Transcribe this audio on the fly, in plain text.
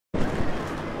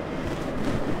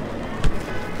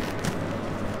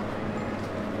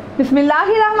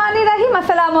বিসমিল্লাহির রহমানির রহিম।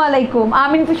 আসসালামু আলাইকুম।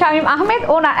 আমি শামীম আহমেদ,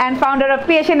 ওনার অ্যান্ড ফাউন্ডার অফ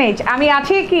PSNH। আমি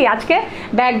আছি কি আজকে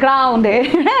ব্যাকগ্রাউন্ডে,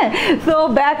 হ্যাঁ। সো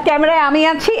ব্যাক ক্যামেরায় আমি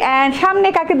আছি, অ্যান্ড সামনে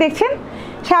কাকে দেখছেন?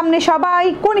 সামনে সবাই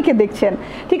কনিকে দেখছেন,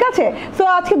 ঠিক আছে। সো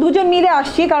আজকে দুজন মিলে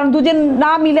আসছি, কারণ দুজন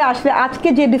না মিলে আসলে আজকে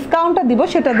যে ডিসকাউন্টটা দিব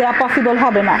সেটা দেওয়া পসিবল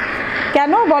হবে না।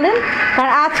 কেন বলেন?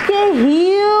 কারণ আজকে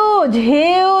হিউজ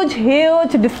হিউজ হিউজ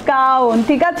ডিসকাউন্ট,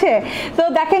 ঠিক আছে। তো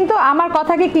দেখেন তো আমার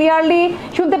কথা কি ক্লিয়ারলি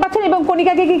শুনতে পাচ্ছেন এবং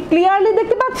কণিকাকে কি ক্লিয়ারলি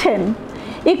দেখতে পাচ্ছেন?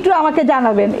 একটু আমাকে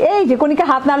জানাবেন। এই যে কণিকা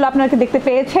হাত নাড়লো, আপনারা কি দেখতে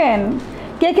পেয়েছেন?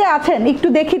 কে কে আছেন একটু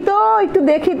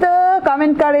দেখি তো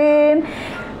কমেন্ট করেন।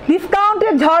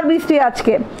 ডিসকাউন্টের ঝড় বৃষ্টি,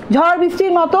 আজকে ঝড়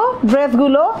বৃষ্টির মতো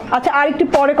ড্রেসগুলো। আচ্ছা, আর একটু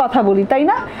পরে কথা বলি, তাই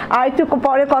না? আর একটু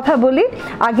পরে কথা বলি,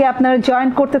 আগে আপনারা জয়েন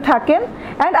করতে থাকেন।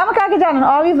 অ্যান্ড আমাকে আগে জানান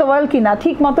অল ইজ ওয়েল কিনা,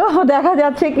 ঠিক মতো দেখা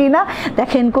যাচ্ছে কিনা।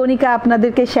 দেখেন কণিকা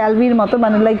আপনাদেরকে শ্যালভির মতো,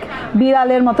 মানে লাইক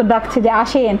বিড়ালের মতো ডাকছে যে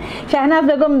আসেন। শাহনাজ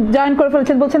বেগম জয়েন করে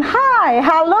ফেলছেন, বলছেন হাই,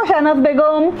 হ্যালো শাহনাজ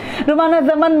বেগম। রুমানা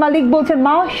জামান মালিক বলছেন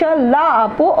মাশাআল্লাহ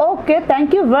আপু, okay thank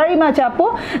you very much আপু।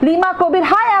 লিমা কবির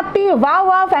হাই আপি, ওয়াও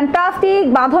ওয়াও ফ্যান্টাস্টিক।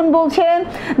 বাঁধন বলছেন,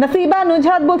 নাসিবা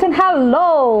নুজহাত বলছেন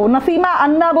হ্যালো। নাসিমা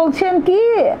আন্না বলছেন কি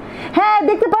হ্যাঁ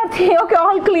দেখতে পাচ্ছি, ওকে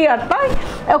অল ক্লিয়ার, তাই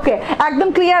ওকে একদম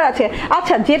ক্লিয়ার আছে।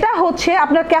 আচ্ছা, যেটা হচ্ছে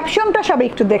আপনার ক্যাপশনটা সবাই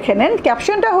একটু দেখে নেন।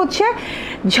 ক্যাপশনটা হচ্ছে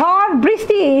ঝড়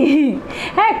বৃষ্টি।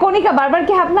 হ্যাঁ, কণিকা বারবার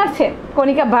কি হাত নাড়ছে?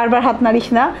 কণিকা বারবার হাত নাড়িস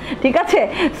না, ঠিক আছে।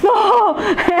 সো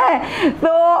হ্যাঁ,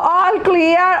 তো all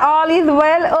clear, all is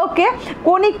well, ওকে।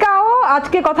 কণিকাও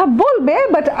আজকে কথা বলবে,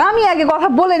 বাট আমি আগে কথা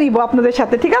বলে নিব আপনাদের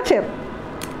সাথে, ঠিক আছে।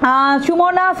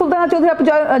 সুমনা সুলতানা চৌধুরী আপু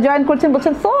জয়েন করছেন,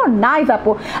 বলছেন সো নাইস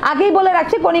আপু। আগেই বলে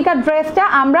রাখছি কণিকার ড্রেসটা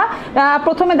আমরা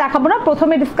প্রথমে দেখাবো না,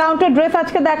 প্রথমে ডিসকাউন্টের ড্রেস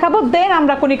আজকে দেখাবো, দেন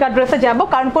আমরা কণিকার ড্রেসে যাব,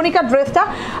 কারণ কণিকার ড্রেসটা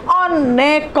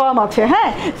অনেক কম আছে। হ্যাঁ,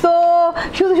 সো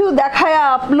শুধু শুধু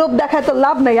লোভ দেখায় তো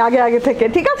লাভ নেই আগে থেকে,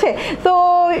 ঠিক আছে। তো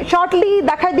শর্টলি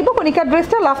দেখাই দিব কণিকার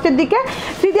ড্রেসটা লাস্টের দিকে।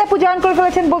 স্মৃতি আপু জয়েন করে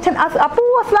ফেলেছেন, বলছেন আপু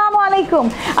আসসালামু আলাইকুম।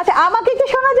 আচ্ছা, আমাকে কি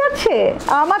শোনা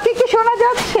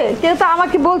যাচ্ছে? কেউ তো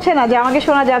আমাকে বলছে না যে আমাকে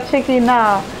শোনা যাচ্ছে কি না।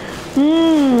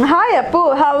 হাই আপু,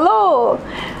 হ্যালো।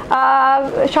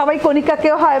 সবাই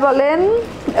কণিকাকেও হাই বলেন,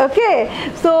 ওকে।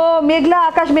 সো মেঘলা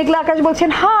আকাশ বলছেন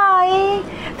হাই।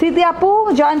 স্মৃতি আপু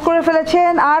জয়েন করে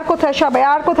ফেলেছেন। আর কোথায় সবাই?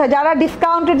 আর কোথায় যারা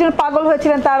ডিসকাউন্টের জন্য পাগল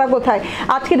হয়েছিলেন তারা কোথায়?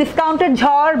 আজকে ডিসকাউন্টের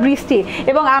ঝড় বৃষ্টি,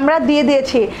 এবং আমরা দিয়ে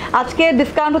দিয়েছি আজকে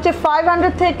ডিসকাউন্ট হচ্ছে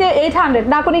 500 থেকে 800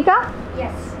 না কণিকা?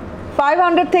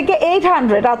 500 থেকে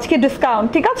 800 আজকে ডিসকাউন্ট,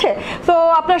 ঠিক আছে। সো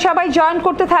আপনারা সবাই জয়েন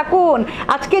করতে থাকুন।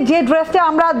 আজকে যে ড্রেসটা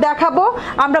আমরা দেখাবো,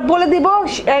 আমরা বলে দিব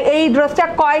এই ড্রেসটা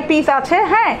কয় পিস আছে।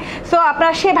 হ্যাঁ, সো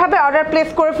আপনারা সেভাবে অর্ডার প্লেস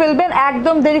করে ফেলবেন,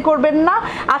 একদম দেরি করবেন না।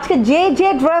 আজকে যে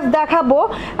ড্রেস দেখাবো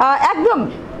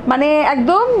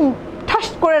একদম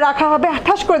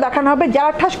ঠাস করে দেখানো হবে।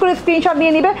 যারা ঠাস করে স্ক্রিনশট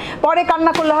নিয়ে নিবে, পরে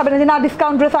কান্না করলে হবে না যে না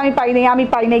ডিসকাউন্ট ড্রেস আমি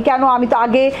পাই নাই, কেন? আমি তো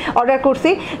আগে অর্ডার করছি।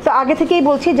 তো আগে থেকেই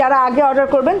বলছি, যারা আগে অর্ডার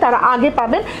করবেন তারা আগে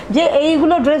পাবেন। যে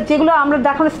এইগুলো ড্রেস যেগুলো আমরা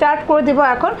দেখানো স্টার্ট করে দেবো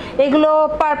এখন, এগুলো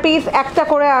পার পিস একটা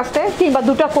করে আসছে কিংবা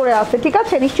দুটো করে আসছে, ঠিক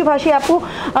আছে। নিশ্চুভাষী আপু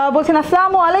বলছেন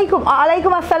আসসালামু আলাইকুম।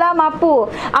 ওয়ালাইকুম আসসালাম আপু।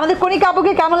 আমাদের কণিকা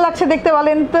আপুকে কেমন লাগছে দেখতে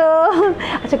বলেন তো?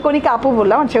 আচ্ছা, কণিকা আপু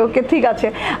বললাম, আচ্ছা ওকে ঠিক আছে।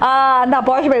 না,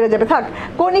 বয়স বেড়ে যাবে, থাক।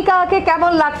 কণিকাকে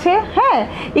কেমন লাগছে? হ্যাঁ,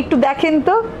 একটু দেখেন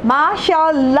তো।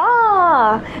 মাশাআল্লাহ,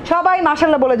 সবাই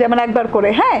মাশাআল্লাহ বলে যাবেন একবার করে।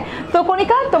 হ্যাঁ, তো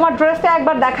কণিকা তোমার ড্রেসটা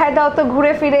একবার দেখায় দাও তো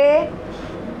ঘুরে ফিরে।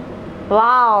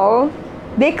 ওয়াও,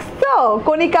 দেখছো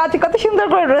কণিকা আছে কত সুন্দর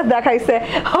করে ড্রেস দেখাইছে।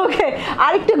 ওকে,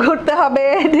 আরেকটু ঘুরতে হবে,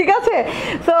 ঠিক আছে।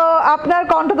 তো আপনার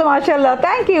কণ্ঠ তো মাশাআল্লাহ,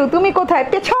 থ্যাংক ইউ। তুমি কোথায়?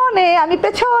 পেছনে, আমি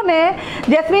পেছনে।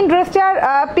 জেসমিন ড্রেসটার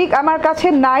পিক আমার কাছে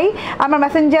নাই, আমার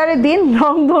মেসেঞ্জারে দিন,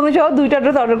 রং ধনু সহ 2টা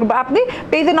ড্রেস অর্ডার করবো। আপনি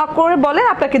পেজে নক করে বলেন,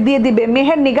 আপনাকে দিয়ে দিবে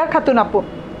মেহের নিগার খাতুন আপু।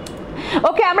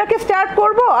 ওকে, আমরা কি স্টার্ট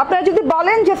করব? আপনারা যদি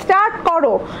বলেন যে স্টার্ট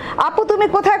করো। আপু তুমি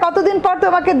কোথায়? কতদিন পর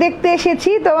তোমাকে দেখতে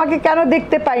এসেছি, তোমাকে কেন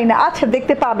দেখতে পাই না? আচ্ছা,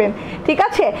 দেখতে পাবেন, ঠিক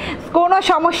আছে, কোনো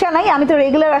সমস্যা নাই। আমি তো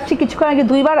রেগুলার আসছি, কিছুক্ষণ আগে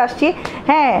 2বার আসছি।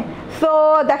 হ্যাঁ, সো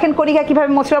দেখেন কণিকা কীভাবে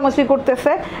মশরামশরি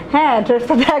করতেছে, হ্যাঁ,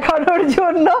 ড্রেসটা দেখানোর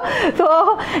জন্য। তো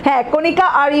হ্যাঁ কণিকা,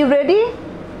 are you ready?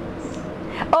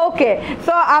 Okay,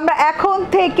 so আমরা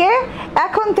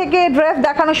এখন থেকে ড্রেস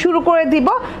দেখানো শুরু করে দিব।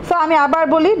 সো আমি আবার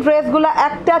বলি, ড্রেসগুলো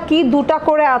একটা কি দুটা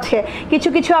করে আছে।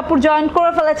 কিছু আপু জয়েন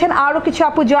করে ফেলেছেন, আরও কিছু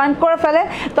আপু জয়েন করে ফেলেন,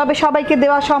 তবে সবাইকে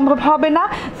দেওয়া সম্ভব হবে না।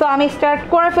 সো আমি স্টার্ট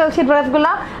করে ফেলছি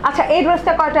ড্রেসগুলো। আচ্ছা, এই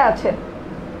ড্রেসটা কয়টা আছে?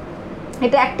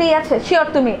 এটা একটাই আছে, শিওর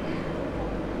তুমি?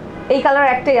 এই কালার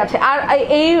একটাই আছে, আর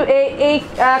এই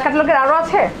ক্যাটালগের আরও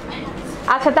আছে?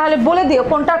 আচ্ছা, তাহলে বলে দিও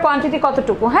কোনটার কোয়ান্টিটি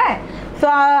কতটুকু। হ্যাঁ, সো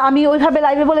আমি ওইভাবে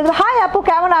লাইভে বলে দেবো হাই আপু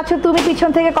কেমন আছো তুমি পিছন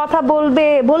থেকে কথা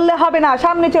বললে হবে না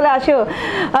সামনে চলে আসো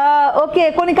ওকে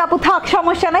কণিকা আপু থাক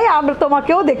সমস্যা নাই আমরা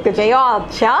তোমাকেও দেখতে চাই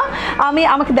আচ্ছা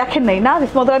আমাকে দেখেন নাই না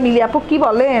স্মদরা মিলি আপু কি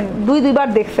বলেন দুইবার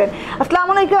দেখছেন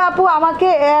আসসালামু আলাইকুম আপু আমাকে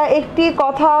একটি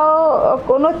কথা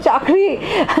কোনো চাকরি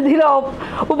দিল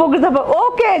উপকৃত হবে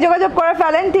ওকে যোগাযোগ করে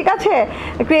ফেলেন ঠিক আছে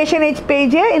ক্রিয়েশন এজ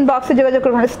পেজে ইনবক্সে যোগাযোগ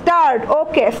করে ফেলেন স্টার্ট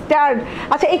ওকে স্টার্ট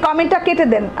আচ্ছা এই কমেন্টটা কেটে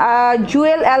দেন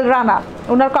জুয়েল এল রানা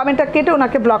ওনার কমেন্টটা কেটে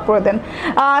ওনাকে ব্লক করে দেন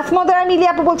স্মদরা মিলি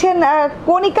আপু বলছেন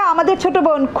কণিকা আমাদের ছোট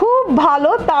বোন খুব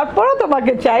ভালো তারপরও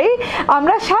তোমাকে চাই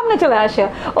আমরা সামনে চলে আসে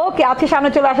ওকে আজকে সামনে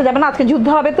চলে আসা যাবে না আজকে যুদ্ধ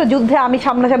হবে তো যুদ্ধে আমি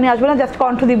সামনাসামনি আসবো না জাস্ট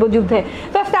কণ্ঠ দিব যুদ্ধে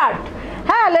তো স্টার্ট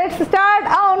হ্যাঁ লেটস স্টার্ট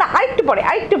না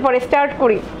আরেকটু পরে স্টার্ট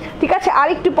করি ঠিক আছে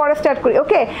আরেকটু পরে স্টার্ট করি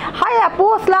ওকে হাই আপু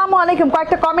আসসালামু আলাইকুম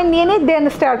কয়েকটা কমেন্ট নিয়ে নিই দেন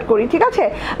স্টার্ট করি ঠিক আছে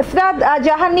স্টার্ট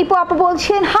জাহান নিপু আপু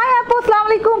বলছেন হাই আপু আসসালামু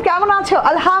আলাইকুম কেমন আছো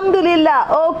আলহামদুলিল্লাহ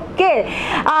ওকে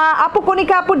আপু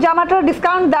কণিকা আপুর জামাটার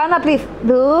ডিসকাউন্ট দাও না প্লিজ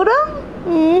দূর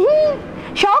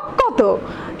শখ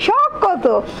কত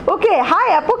ওকে হাই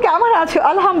আপু কেমন আছো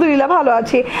আলহামদুলিল্লাহ ভালো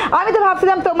আছি আমি তো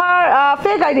ভাবছিলাম তোমার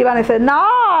ফেক আইডি বানিয়েছে না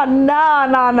না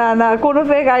না না না কোনো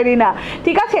ফেক আইডি না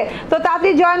ঠিক আছে তো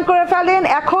তাড়াতাড়ি জয়েন করে ফেলেন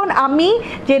এখন আমি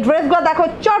যে ড্রেসগুলো দেখো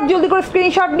চট জলদি করে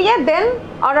স্ক্রিনশট নিয়ে দেন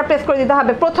অর্ডার প্লেস করে দিতে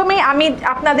হবে প্রথমেই আমি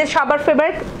আপনাদের সবার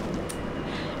ফেভারিট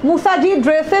মুসাজি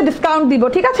ড্রেসে ডিসকাউন্ট দিব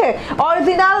ঠিক আছে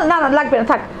অরিজিনাল না লাগবে না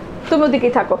থাক তুমি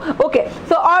ওদিকেই থাকো ওকে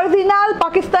সো অরিজিনাল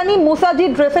পাকিস্তানি মুসাজি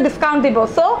ড্রেসে ডিসকাউন্ট দিব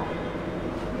সো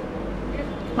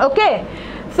ওকে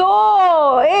সো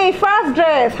এই ফার্স্ট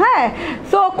ড্রেস হ্যাঁ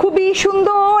সো খুবই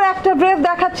সুন্দর একটা ড্রেস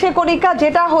দেখাচ্ছে কণিকা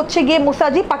যেটা হচ্ছে গিয়ে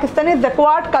মুসাজি পাকিস্তানি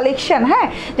জাকওয়ার্ড কালেকশন হ্যাঁ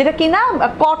যেটা কিনা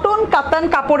কটন কাতান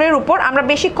কাপড়ের উপর আমরা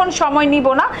বেশিক্ষণ সময় নিব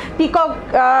না পিকক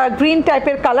গ্রিন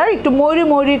টাইপের কালার একটু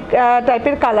ময়ূরী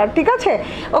টাইপের কালার ঠিক আছে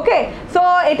ওকে সো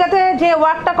এটাতে যে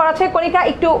ওয়ার্কটা করা আছে কণিকা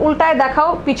একটু উল্টায় দেখাও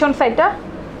পিছন সাইডটা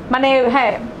মানে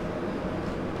হ্যাঁ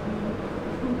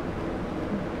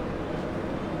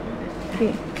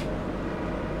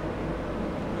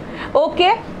ওকে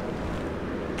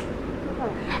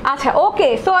আচ্ছা ওকে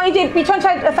সো এই যে পিছন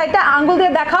সাইডটা আঙ্গুল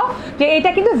দিয়ে দেখাও যে এটা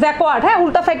কিন্তু জ্যাকওয়ার্ড হ্যাঁ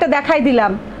উল্টা সাইডটা দেখাই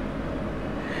দিলাম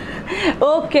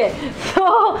ওকে সো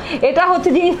এটা হচ্ছে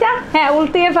জিনিসটা হ্যাঁ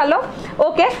উল্টিয়ে ফেলো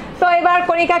ওকে সো এবার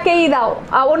কণিকাকেই দাও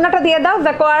ওড়নাটা দিয়ে দাও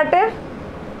জ্যাকওয়ার্ডের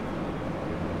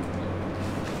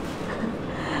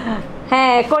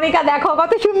হ্যাঁ কণিকা দেখো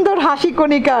কত সুন্দর হাসি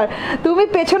কণিকার তুমি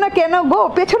পেছনে কেন গো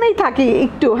পেছনেই থাকি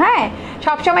একটু হ্যাঁ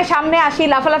সবসময় সামনে আসি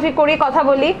লাফালাফি করি কথা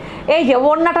বলি এই যে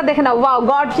ওড়নাটা দেখে নাও ওয়াও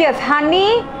গর্জিয়াস হানি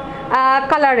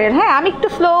কালারের হ্যাঁ আমি একটু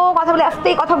স্লো কথা বলি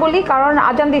আস্তেই কথা বলি কারণ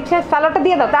আজান দিচ্ছে সালোয়ারটা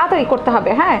দিয়ে দাও তাড়াতাড়ি করতে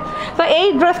হবে হ্যাঁ তো এই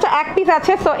ড্রেসটা এক পিস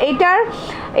আছে সো এইটার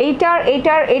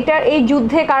এই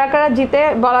যুদ্ধে কারা কারা জিতে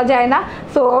বলা যায় না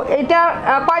সো এইটা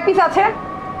কয় পিস আছে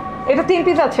এটা 3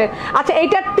 পিস আছে আচ্ছা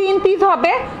এইটার 3 পিস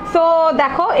হবে সো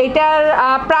দেখো এইটার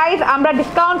প্রাইস আমরা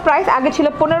ডিসকাউন্ট প্রাইস আগে ছিল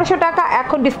 1500 টাকা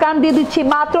এখন ডিসকাউন্ট দিয়ে দিচ্ছি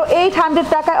মাত্র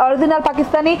 800 টাকায় original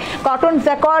Pakistani cotton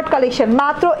jacquard collection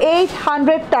মাত্র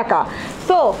 800 টাকা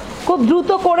সো খুব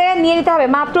দ্রুত করে নিয়ে নিতে হবে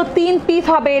মাত্র 3 পিস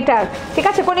হবে এটার ঠিক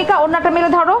আছে কণিকা ওড়নাটা মেলে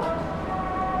ধরো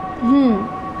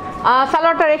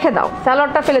সালোয়ারটা রেখে দাও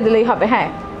সালোয়ারটা ফেলে দিলেই হবে হ্যাঁ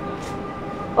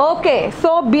ওকে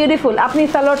সো বিউটিফুল আপনি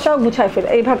সালোয়ারটাও গুছাই ফেলে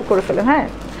এইভাবে করে ফেলেন হ্যাঁ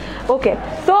ওকে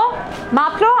সো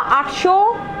মাত্র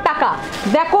 800 টাকা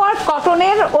জ্যাকওয়ার্ড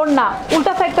কটনের ওড়না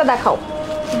উল্টা সাইডটা দেখাও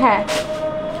হ্যাঁ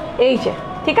এই যে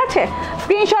ঠিক আছে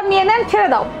স্ক্রিনশট নিয়ে নেন ছেড়ে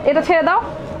দাও এটা ছেড়ে দাও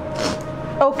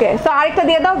ওকে সো আরেকটা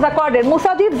দিয়ে দাও জ্যাকওয়ার্ডের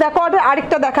মুসাজিদ জ্যাকওয়ার্ডের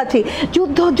আরেকটা দেখাচ্ছি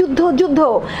যুদ্ধ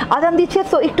আজান দিচ্ছে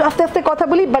সো একটু আস্তে আস্তে কথা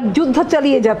বলি বাট যুদ্ধ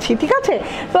চালিয়ে যাচ্ছি ঠিক আছে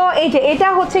তো এই যে এটা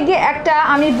হচ্ছে গিয়ে একটা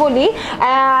আমি বলি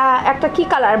একটা কি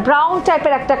কালার ব্রাউন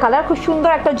টাইপের একটা কালার খুব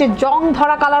সুন্দর একটা যে জং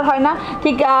ধরা কালার হয় না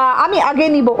ঠিক আমি আগে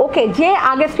নিব ওকে যে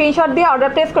আগে স্ক্রিনশট দিয়ে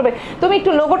অর্ডার প্লেস করবে তুমি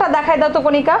একটু লোগোটা দেখাই দাও তো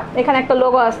কণিকা এখানে একটা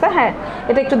লোগো আছে হ্যাঁ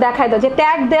এটা একটু দেখাই দাও যে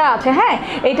ট্যাগ দেওয়া আছে হ্যাঁ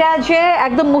এটা যে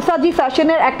একদম মুসাজি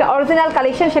ফ্যাশনের একটা অরিজিনাল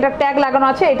কালেকশন সেটা ট্যাগ লাগানো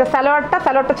আছে এটা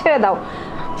সালোয়ারটা ছেড়ে দাও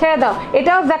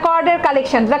এটাও জ্যাকওয়ার্ডের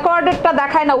কালেকশন জ্যাকওয়ার্ডেরটা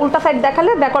দেখায় না উল্টা সাইড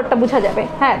দেখালে জ্যাকওয়ার্ডটা বোঝা যাবে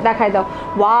হ্যাঁ দেখাই দাও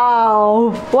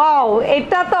ওয়াও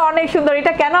এটা তো অনেক সুন্দর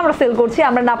এটা কেন আমরা সেল করছি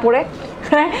আমরা না পরে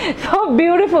সো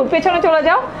বিউটিফুল পেছনে চলে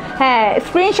যাও হ্যাঁ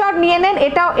স্ক্রিনশট নিয়ে নেন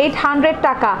এটাও 800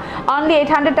 টাকা অনলি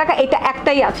 800 টাকা এটা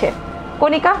একটাই আছে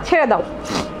কণিকা ছেড়ে দাও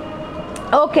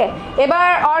ওকে এবার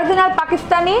অরিজিনাল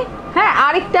পাকিস্তানি হ্যাঁ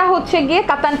আরেকটা হচ্ছে গিয়ে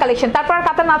কাতান কালেকশন তারপর আর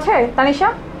কাতান আছে তানিশা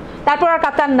তারপর আর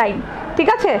কাতান নাই ঠিক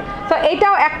আছে তো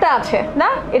এটাও একটা আছে না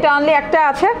এটা অনলি একটা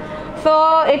আছে সো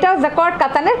এটাও জ্যাকওয়ার্ড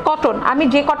কাতানের কটন আমি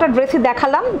যে কটা ড্রেসই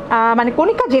দেখালাম মানে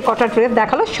কণিকা যে কটা ড্রেস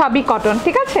দেখালো সবই কটন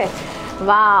ঠিক আছে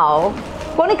ওয়াও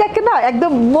কণিকাকে না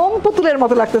একদম মোম পুতুলের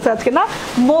মতো লাগতেছে আজকে না,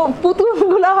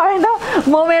 পুতুলগুলো হয় না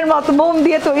মোমের মতো, মোম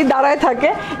দিয়ে তৈরি দাঁড়ায় থাকে,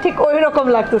 ঠিক ওই রকম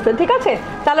লাগতেছে। ঠিক আছে,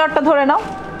 সালোয়ারটা ধরে নাও।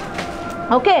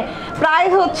 ওকে,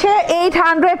 প্রাইস হচ্ছে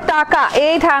 800 টাকা,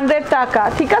 800 টাকা।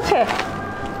 ঠিক আছে,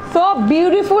 সো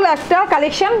বিউটিফুল একটা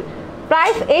কালেকশন,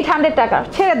 প্রাইস 800 টাকা।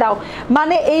 ছেড়ে দাও,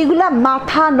 মানে এইগুলা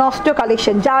মাথা নষ্ট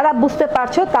কালেকশন, যারা বুঝতে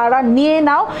পারছো তারা নিয়ে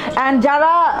নাও, অ্যান্ড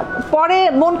যারা পরে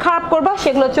মন খারাপ করবা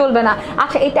সেগুলো চলবে না।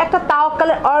 আচ্ছা, এটা একটা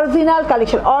তাওয়াক্কালের original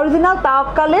collection, original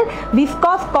তাওয়াক্কালের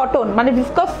viscose cotton, মানে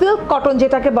ভিসকস সিল্ক কটন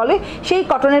যেটাকে বলে, সেই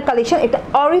কটনের কালেকশন। এটা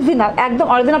অরিজিনাল, একদম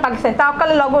অরিজিনাল পাকিস্তানি।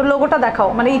 তাওয়াক্কালের লোগোটা দেখাও,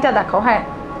 মানে এইটা দেখাও। হ্যাঁ,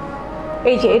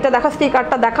 এই যে এটা দেখাও,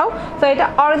 স্টিকারটা দেখাও। তো এটা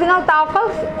অরিজিনাল তাওয়াক্কাল।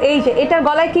 এই যে এটার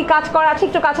গলায় কি কাজ করা আছে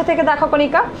একটু কাছে থেকে দেখাও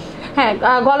কণিকা। হ্যাঁ,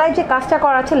 গলায় যে কাজটা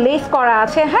করা আছে, লেস করা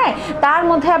আছে, হ্যাঁ, তার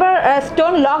মধ্যে আবার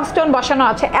স্টোন, লং স্টোন বসানো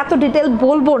আছে। এত ডিটেল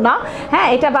বলবো না। হ্যাঁ,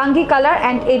 এটা বাঙ্গি কালার,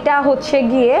 অ্যান্ড এটা হচ্ছে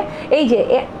গিয়ে এই যে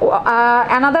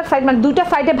অ্যানাদার সাইড, মানে দুটা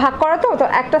সাইডে ভাগ করা, তো তো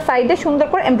একটা সাইডে সুন্দর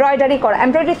করে এমব্রয়ডারি করা।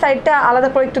 এমব্রয়ডারি সাইডটা আলাদা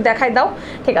করে একটু দেখাই দাও।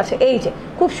 ঠিক আছে, এই যে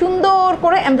খুব সুন্দর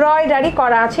করে এমব্রয়ডারি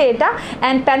করা আছে এটা,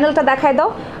 অ্যান্ড প্যানেলটা দেখাই দাও।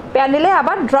 প্যানেলে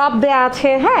আবার ড্রপ দেওয়া আছে।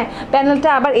 হ্যাঁ, প্যানেলটা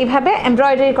আবার এইভাবে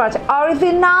এমব্রয়ডারি করা আছে।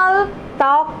 Original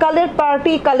তাওয়াক্কালের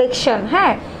party collection.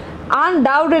 হ্যাঁ,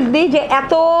 আনডাউটেডলি যে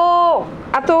এত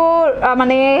এত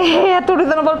মানে এত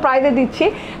রিজনেবল প্রাইসে দিচ্ছি।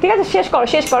 ঠিক আছে,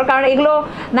 শেষ করো, কারণ এগুলো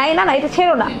নাই না, এটা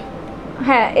ছেড়ো না।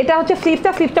 হ্যাঁ, এটা হচ্ছে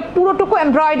স্লিভটা পুরোটুকু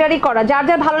এমব্রয়ডারি করা। যার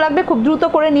যার ভালো লাগবে খুব দ্রুত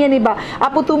করে নিয়ে নিবা।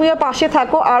 আপু তুমিও পাশে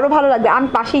থাকো, আরও ভালো লাগবে। আমি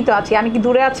পাশেই তো আছি, আমি কি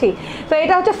দূরে আছি? তো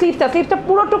এটা হচ্ছে স্লিভটা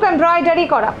পুরোটুকু এমব্রয়ডারি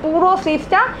করা, পুরো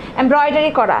স্লিভটা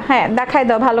এমব্রয়ডারি করা। হ্যাঁ, দেখাই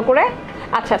দাও ভালো করে।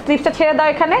 আচ্ছা, স্লিভটা ছেড়ে দাও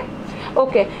এখানে।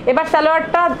 ওকে, এবার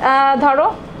সালোয়ারটা ধরো,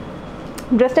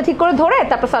 ড্রেসটা ঠিক করে ধরে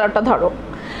তারপর সালোয়ারটা ধরো।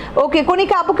 ওকে,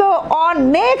 কণিকা আপুকে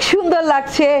অনেক সুন্দর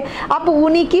লাগছে। আপু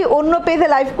উনি কি অন্য পেজে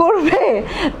লাইভ করবে?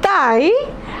 তাই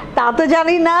তা তো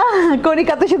জানি না,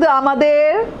 কণিকা তো শুধু আমাদের।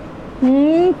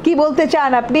 কি বলতে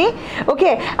চান আপনি?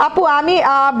 ওকে আপু, আমি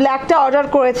ব্ল্যাকটা অর্ডার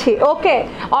করেছি। ওকে,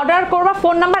 অর্ডার করবা,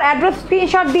 ফোন নাম্বার অ্যাড্রেস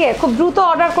স্ক্রিনশট দিয়ে খুব দ্রুত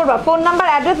অর্ডার করবা। ফোন নাম্বার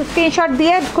অ্যাড্রেস স্ক্রিনশট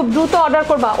দিয়ে খুব দ্রুত অর্ডার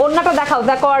করবা। ওড়নাটা দেখাও,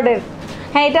 জ্যাকোয়ার্ডের।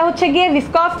 হ্যাঁ, এটা হচ্ছে গিয়ে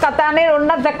ভিসকস কাতানের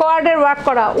ওড়না, জ্যাকোয়ার্ডের ওয়ার্ক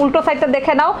করা। উল্টো সাইডটা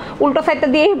দেখে নাও, উল্টো সাইডটা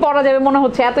দিয়েই পরা যাবে মনে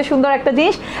হচ্ছে, এত সুন্দর একটা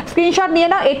জিনিস। স্ক্রিনশট নিয়ে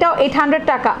নাও। এটাও 800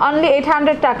 টাকা, অনলি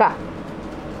 800 টাকা।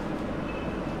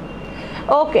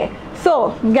 ওকে, সো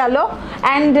গেল।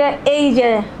 অ্যান্ড এই যে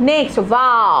নেক্সট,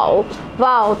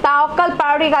 ওয়াও তাওয়াক্কাল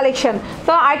পার্টি কালেকশন।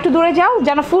 তো আর একটু দূরে যাও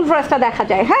যেন ফুল ড্রেসটা দেখা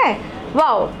যায়। হ্যাঁ,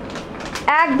 ওয়াও,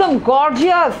 একদম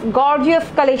গর্জিয়াস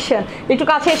কালেকশন। একটু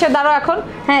কাছে এসে দাঁড়াও এখন।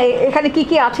 হ্যাঁ, এখানে কি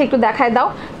কি আছে একটু দেখায় দাও।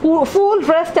 ফুল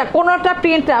ড্রেসটা, কোনোটা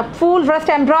প্রিন্ট না, ফুল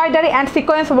ড্রেসটা এমব্রয়ডারি অ্যান্ড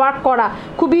সিকোয়েন্স ওয়ার্ক করা,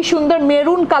 খুবই সুন্দর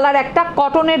মেরুন কালার একটা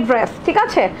কটনের ড্রেস। ঠিক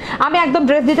আছে, আমি একদম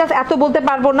ড্রেস ডিটেলস এত বলতে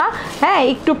পারবো না। হ্যাঁ,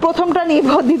 একটু প্রথমটা নিব,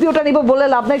 দ্বিতীয়টা নিব বলে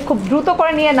লাভ নাই, খুব দ্রুত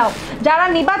করে নিয়ে নাও। যারা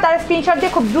নিবা তারা স্ক্রিনশট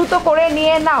দিয়ে খুব দ্রুত করে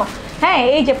নিয়ে নাও। হ্যাঁ,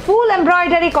 এই যে ফুল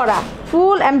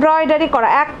এমব্রয়ডারি করা,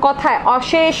 এক কথায়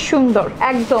অশেষ সুন্দর,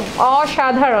 একদম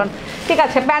অসাধারণ। ঠিক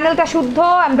আছে, প্যানেলটা শুদ্ধ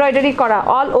এমব্রয়ডারি করা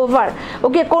অল ওভার।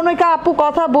 ওকে, কণিকা আপু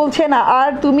কথা বলছে না আর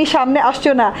তুমি সামনে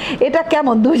আসছো না, এটা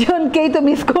কেমন? দুজনকেই তো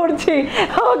মিস করছি।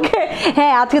 ওকে,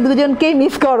 হ্যাঁ, আজকে দুজনকেই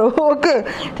মিস করো। ওকে,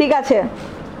 ঠিক আছে।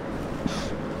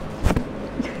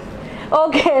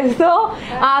 ওকে, সো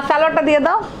স্যালাডটা দিয়ে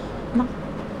দাও,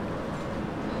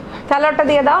 স্যালোয়ারটা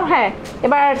দিয়ে দাও। হ্যাঁ,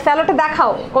 এবার স্যালোয়ারটা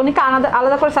দেখাও কণিকা,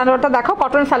 আলাদা করে স্যালোয়ারটা দেখাও,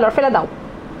 কটন স্যালোয়ার, ফেলে দাও।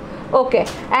 ওকে,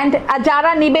 অ্যান্ড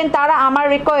যারা নেবেন তারা আমার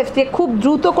রিকোয়েস্ট যে খুব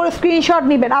দ্রুত করে স্ক্রিনশট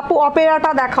নেবেন। আপু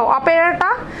অপেরাটা দেখাও,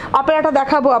 অপেরাটা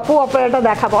দেখাবো আপু, অপেরাটা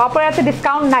দেখাবো। অপেরাতে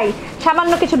ডিসকাউন্ট নাই,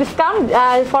 সামান্য কিছু ডিসকাউন্ট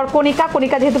ফর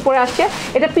কণিকা যেহেতু পরে আসছে।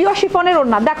 এটা পিওর শিফনের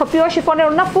ওড়না, দেখো পিওর শিফনের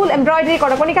ওড়না, ফুল এমব্রয়ডারি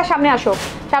করা। কণিকা সামনে আসো,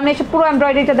 সামনে এসে পুরো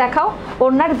এমব্রয়ডারিটা দেখাও।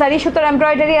 ওড়নার জারি সুতোর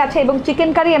এমব্রয়ডারি আছে এবং চিকেন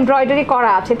কারি এমব্রয়ডারি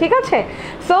করা আছে। ঠিক আছে,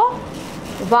 সো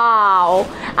ওয়াও।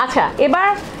 আচ্ছা,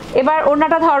 এবার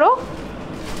ওড়নাটা ধরো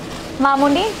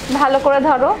মামুনি, ভালো করে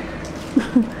ধরো।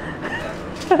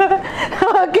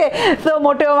 ওকে, সো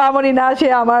মোটেও মামুনি না, সে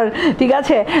আমার। ঠিক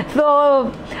আছে, সো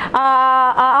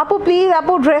আপু প্লিজ,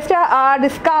 আপু ড্রেসটা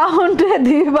ডিসকাউন্ট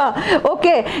দিবা।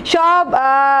 ওকে, সব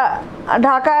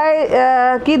ঢাকায়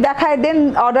কি দেখায় দেন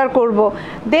অর্ডার করব,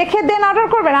 দেখে দেন অর্ডার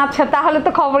করবেন। আচ্ছা, তাহলে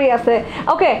তো খবরই আছে।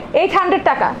 ওকে, 800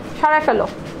 টাকা, সরাই ফেলো।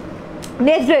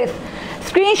 নেক্সট ড্রেস,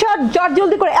 স্ক্রিনশট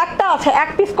জলদি করে, একটা আছে, এক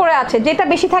পিস করে আছে, যেটা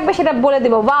বেশি থাকবে সেটা বলে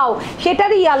দেবো। ওয়াও,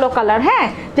 সেটারই ইয়েলো কালার। হ্যাঁ,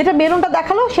 যেটা মেরুনটা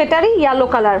দেখালো সেটারই ইয়েলো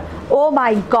কালার। ও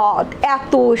মাই গড,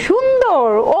 এত সুন্দর,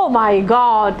 ও মাই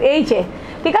গড। এই যে,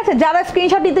 ঠিক আছে, যারা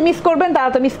স্ক্রিনশট নিতে মিস করবেন তারা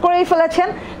তো মিস করেই ফেলেছেন।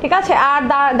 ঠিক আছে, আর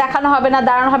দেখানো হবে না,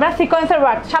 দাঁড়ানো হবে না। সিকোয়েন্সের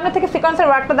ওয়ার্ক, সামনে থেকে সিকোয়েন্সের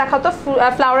ওয়ার্কটা দেখাও তো,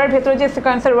 ফ্লাওয়ারের ভেতরে যে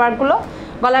সিকোয়েন্সের ওয়ার্কগুলো,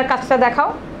 গলার কাজটা দেখাও।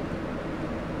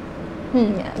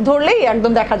 ধরলেই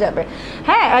একদম দেখা যাবে।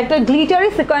 হ্যাঁ, একটা গ্লিটারি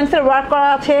সিকোয়েন্সের ওয়ার্ক করা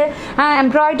আছে, হ্যাঁ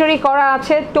এমব্রয়ডারি করা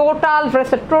আছে, টোটাল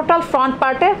ড্রেসের টোটাল ফ্রন্ট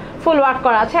পার্টে ফুল ওয়ার্ক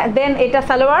করা আছে। দেন এটা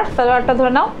সালোয়ারটা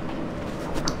ধরে নাও,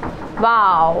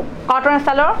 ওয়াও কটনের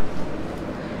সালোয়ার।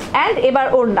 অ্যান্ড এবার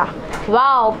ওড়না,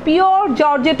 ওয়াও পিওর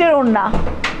জর্জেটের ওড়না,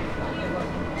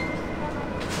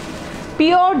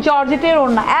 পিওর জর্জেটের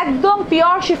ওড়না, একদম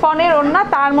পিওর শিফনের ওড়না,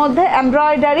 তার মধ্যে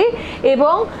এমব্রয়ডারি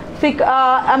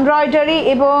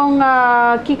এবং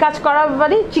কি কাজ করা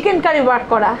বলি, চিকেন কারি ওয়ার্ক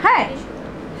করা। হ্যাঁ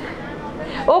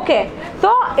ওকে,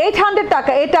 তো 800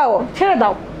 টাকা। এটাও ছেড়ে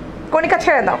দাও কণিকা,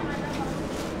 ছেড়ে দাও।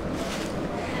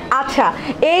 আচ্ছা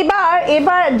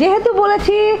এবার যেহেতু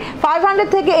বলেছি 500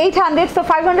 থেকে 800, তো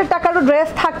 500 টাকারও ড্রেস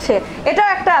থাকছে। এটাও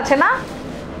একটা আছে না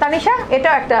তানিশা,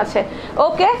 এটাও একটা আছে।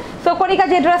 ওকে, সো কণিকা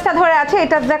যে ড্রেসটা ধরে আছে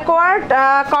এটা জ্যাকোয়ার্ড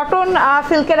কটন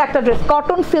সিল্কের একটা ড্রেস,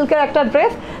 কটন সিল্কের একটা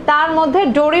ড্রেস, তার মধ্যে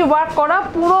ডোরি ওয়ার্ক করা,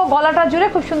 পুরো গলাটা জুড়ে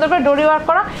খুব সুন্দর করে ডোরি ওয়ার্ক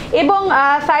করা, এবং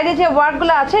সাইডে যে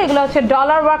ওয়ার্কগুলো আছে এগুলো হচ্ছে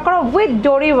ডলার ওয়ার্ক করা উইথ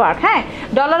ডোরি ওয়ার্ক। হ্যাঁ,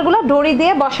 ডলারগুলো ডোরি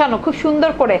দিয়ে বসানো খুব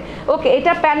সুন্দর করে। ওকে,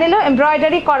 এটা প্যানেলেও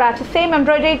এমব্রয়ডারি করা আছে, সেম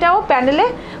এমব্রয়ডারিটাও প্যানেলে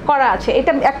করা আছে।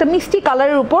 এটা একটা মিষ্টি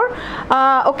কালারের উপর।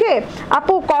 ওকে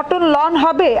আপু, কটন লন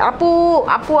হবে? আপু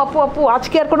আপু আপু আপু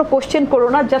আজকে আর কোনো কোশ্চেন করো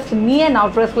না, জাস্ট নিয়ে নাও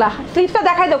ড্রেসগুলো। স্লিভসটা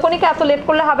দেখাই দাও কণিকা, এত লেট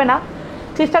করলে হবে না।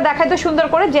 স্লিভসটা দেখাই দাও সুন্দর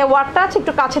করে, যে ওয়ার্কটা আছে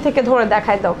একটু কাছে থেকে ধরে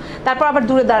দেখাই দাও, তারপর আবার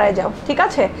দূরে দাঁড়ায় যাও। ঠিক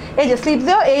আছে, এই যে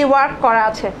স্লিভসেও এই ওয়ার্ক করা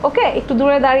আছে। ওকে, একটু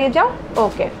দূরে দাঁড়িয়ে যাও।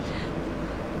 ওকে,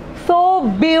 সো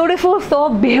বিউটিফুল, সো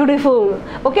বিউটিফুল।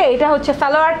 ওকে, এটা হচ্ছে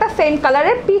সালোয়ারটা সেম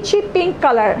কালারের, পিচি পিঙ্ক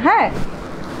কালার। হ্যাঁ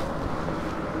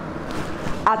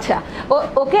আচ্ছা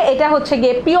ওকে, এটা হচ্ছে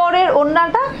গিয়ে পিওরের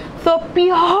ওড়নাটা, সো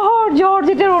পিওর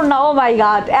জর্জেটের ওড়না। ও মাই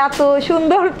গড, এত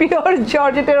সুন্দর পিওর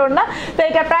জর্জেটের ওড়না। তো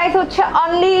এটা প্রাইস হচ্ছে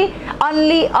অনলি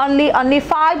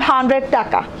 500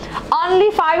 টাকা, অনলি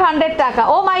 500 টাকা।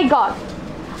 ও মাই গড,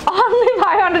 অনলি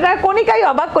 500 টাকা। কণিকাই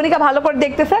অবাক, কণিকা ভালো করে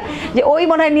দেখতেছে যে ওই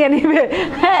মনে হয় নিয়ে নিবে।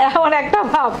 হ্যাঁ, এমন একটা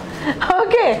ভাব।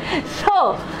 ওকে, সো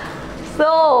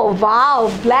ওয়াও,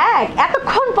 ব্ল্যাক,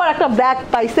 এতক্ষণ পর একটা ব্ল্যাক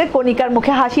পাইছে, কণিকার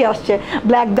মুখে হাসি আসছে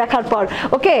ব্ল্যাক দেখার পর।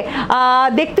 ওকে,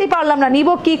 দেখতেই পারলাম না নিব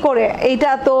কি করে।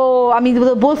 এইটা তো আমি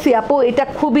বলছি আপু, এটা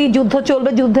খুবই যুদ্ধ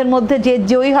চলবে, যুদ্ধের মধ্যে যে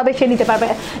জয়ী হবে সে নিতে পারবে।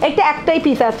 একটাই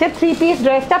পিস আছে, 3 পিস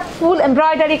ড্রেসটা ফুল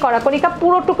এমব্রয়ডারি করা। কণিকা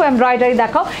পুরোটুকু এমব্রয়ডারি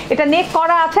দেখাও। এটা নেক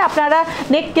করা আছে, আপনারা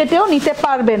নেক কেটেও নিতে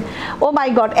পারবেন। ও মাই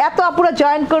গড, এত আপুরা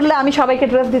জয়েন করলে আমি সবাইকে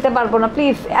ড্রেস দিতে পারবো না,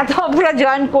 প্লিজ এত আপুরা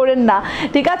জয়েন করেন না,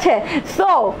 ঠিক আছে?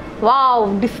 সো ওয়াও,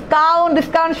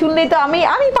 ডিসকাউন্ট শুনলেই তো আমি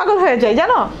পাগল হয়ে যাই,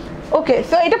 জানো। ওকে,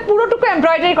 সো এটা পুরোটুকু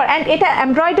এমব্রয়ডারি করা, অ্যান্ড এটা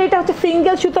এমব্রয়ডারিটা হচ্ছে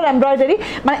সিঙ্গেল সুতোর এমব্রয়ডারি,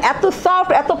 মানে এত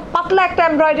সফট, এত পাতলা একটা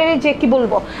এমব্রয়ডারি যে কি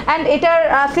বলবো। অ্যান্ড এটার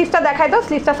স্লিভসটা দেখাই দাও,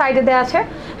 স্লিভসটা সাইডে দেওয়া আছে।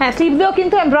 হ্যাঁ, স্লিভগুলো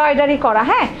কিন্তু এমব্রয়ডারি করা।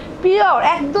 হ্যাঁ, পিওর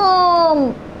একদম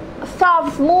সফট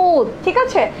স্মুথ, ঠিক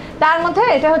আছে। তার মধ্যে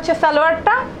এটা হচ্ছে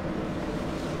সালোয়ারটা,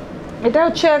 এটা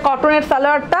হচ্ছে কটনের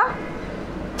সালোয়ারটা,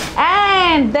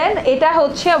 অ্যান্ড দেন এটা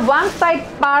হচ্ছে ওয়ান সাইড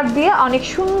পার্ট দিয়ে অনেক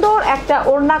সুন্দর একটা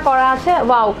ওড়না করা আছে।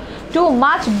 Wow, too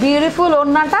much beautiful.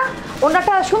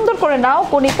 ওড়নাটা সুন্দর করে নাও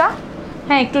কণিকা।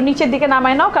 হ্যাঁ, একটু নিচের দিকে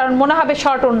নামায় নাও, কারণ মনে হবে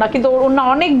শর্ট ওড়না, কিন্তু ওড়না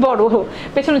অনেক বড়,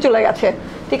 পেছনে চলে গেছে।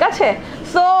 ঠিক আছে,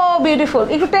 সো বিউটিফুল।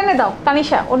 একটু টেনে দাও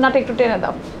তানিশা, ওড়নাটা একটু টেনে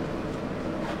দাও।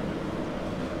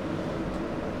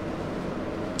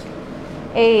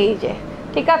 এই যে,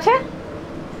 ঠিক আছে।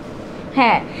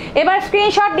 হ্যাঁ, এবার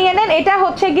স্ক্রিনশট নিয়ে নেন। এটা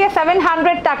হচ্ছে গিয়ে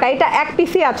 700 টাকা, এটা এক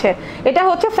পিসি আছে, এটা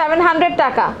হচ্ছে 700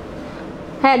 টাকা।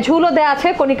 হ্যাঁ, ঝুলও দেওয়া আছে,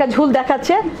 কণিকা ঝুল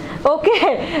দেখাচ্ছে। ওকে,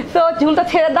 তো ঝুলটা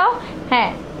ছেড়ে দাও। হ্যাঁ,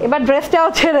 এবার ড্রেসটাও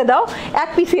ছেড়ে দাও, এক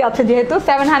পিসি আছে যেহেতু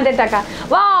 700 টাকা।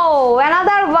 ওয়াও,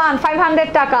 অ্যানাদার ওয়ান 500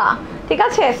 টাকা। ঠিক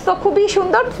আছে, তো খুবই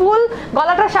সুন্দর। ফুল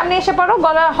গলাটার সামনে এসে পড়ো,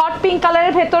 গলা হট পিঙ্ক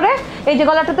কালারের ভেতরে এই যে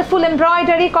গলাটাতে ফুল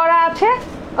এমব্রয়ডারি করা আছে।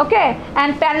 ওকে,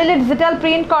 অ্যান্ড প্যানেলে ডিজিটাল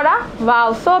প্রিন্ট করা। Wow,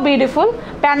 so beautiful.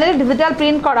 প্যানেলে ডিজিটাল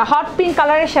প্রিন্ট করা হট পিঙ্ক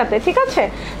কালারের সাথে, ঠিক আছে।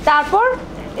 তারপর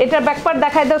এটার ব্যাকপার্ট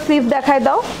দেখাই দাও, স্লিভ দেখাই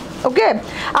দাও। ওকে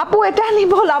আপু, এটা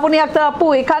নিব লাবণী আক্তার আপু,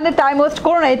 এখানে টাইম ওয়েস্ট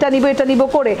করো না, এটা নিব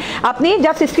করে আপনি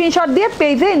জাস্ট স্ক্রিনশট দিয়ে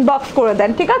পেজে ইনবক্স করে দেন,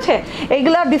 ঠিক আছে।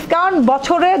 এইগুলা ডিসকাউন্ট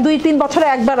বছরে 2-3 বছরে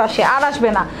একবার আসে, আর আসবে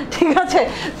না, ঠিক আছে।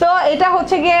 তো এটা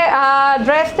হচ্ছে গিয়ে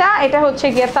ড্রেসটা, এটা হচ্ছে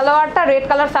গিয়ে সালোয়ারটা, রেড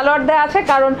কালার সালোয়ার দেওয়া আছে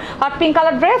কারণ hot pink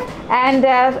colour dress. And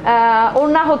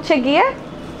ওড়না হচ্ছে গিয়ে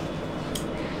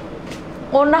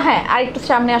ওড়না, হ্যাঁ আর একটু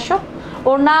সামনে আসো।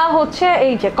 ওড়না হচ্ছে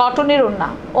এই যে কটনের ওড়না।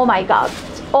 ও মাই গড,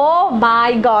 ও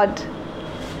মাই গড,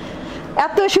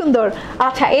 এত সুন্দর।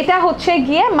 আচ্ছা, এটা হচ্ছে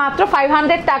গিয়ে মাত্র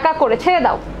 500 টাকা করে, ছেড়ে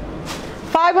দাও।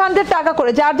 500 টাকা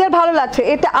করে, যার যার ভালো লাগছে।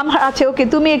 এটা আমার আছে। ওকে,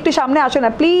 তুমি একটু সামনে আসো না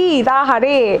প্লিজ।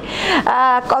 আহারে,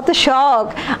 কত শখ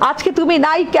আজকে, তুমি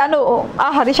নাই কেন?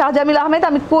 আহারে শাহজামিল আহমেদ,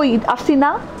 আমি কই আসছি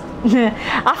না?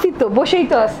 আসি তো, বসেই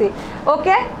তো আসি।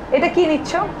 ওকে, এটা কি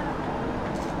নিচ্ছ?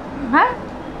 হ্যাঁ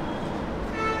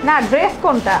না ড্রেস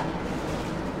কোনটা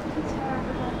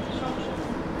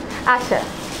আচ্ছা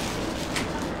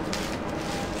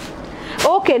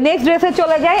ওকে নেক্সট ড্রেসে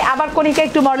চলে যাই আবার কণিকা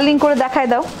একটু মডেলিং করে দেখায়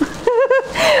দাও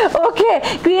ওকে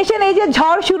ক্রিয়েশন এই যে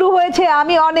ঝড় শুরু হয়েছে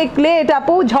আমি অনেক লেট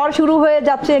আপু ঝড় শুরু হয়ে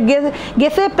যাচ্ছে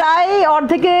গেছে প্রায়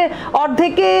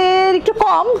অর্ধেকের একটু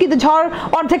কম কিন্তু ঝড়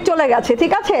অর্ধেক চলে গেছে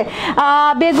ঠিক আছে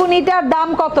বেগুনিটার দাম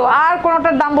কত আর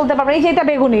কোনোটার দাম বলতে পারবো এই যে এটা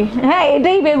বেগুনি হ্যাঁ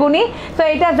এটাই বেগুনি তো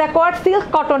এটা জ্যাকোয়ার্ড সিল্ক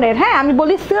কটনের হ্যাঁ আমি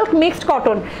বলি সিল্ক মিক্সড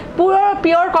কটন পুরো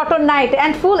pure cotton night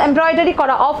and full embroidery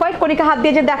করা অফ হোয়াইট কণিকা হাত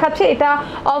দিয়ে যে দেখাচ্ছে এটা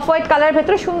অফ হোয়াইট কালারের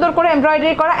ভেতরে সুন্দর করে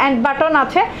এমব্রয়ডারি করা অ্যান্ড বাটন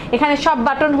আছে এখানে সব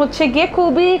বাটন হচ্ছে গিয়ে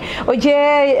খুবই ওই যে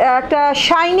একটা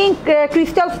শাইনিং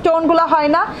ক্রিস্টাল স্টোনগুলো হয়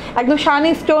না একদম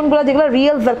শাইনিং স্টোনগুলো যেগুলো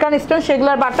রিয়েল জারকান স্টোন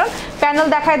সেগুলোর বাটন প্যানেল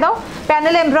দেখায় দাও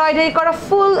প্যানেল এমব্রয়ডারি করা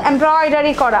ফুল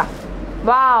এমব্রয়ডারি করা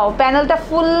ওয়াও প্যানেলটা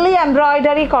ফুললি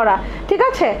এমব্রয়ডারি করা ঠিক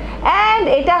আছে অ্যান্ড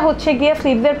এটা হচ্ছে গিয়ে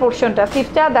স্লিভসের পোর্শনটা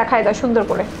স্লিভসটা দেখায় দাও সুন্দর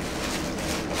করে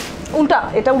উল্টা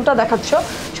এটা উল্টা দেখাচ্ছ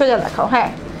সোজা দেখাও হ্যাঁ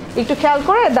একটু খেয়াল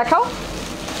করে দেখাও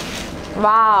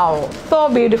ওয়াও সো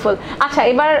বিউটিফুল আচ্ছা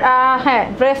এবার হ্যাঁ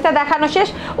ড্রেসটা দেখানো শেষ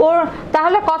ওর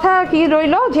তাহলে কথা কি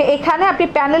রইলো যে এখানে আপনি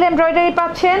প্যানেল এমব্রয়ডারি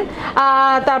পাচ্ছেন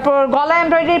তারপর গলা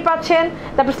এমব্রয়ডারি পাচ্ছেন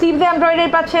তারপর স্লিভসে এমব্রয়ডারি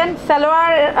পাচ্ছেন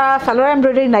সালোয়ার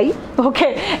এমব্রয়ডারি নাই ওকে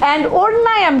অ্যান্ড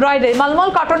ওড়নায় এমব্রয়ডারি মলমল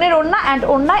কটনের ওড়না অ্যান্ড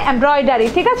ওড়নায় এমব্রয়ডারি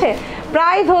ঠিক আছে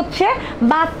প্রাইস হচ্ছে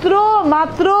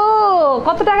মাত্র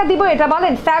কত টাকা দিব এটা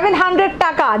বলেন 700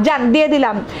 টাকা জান দিয়ে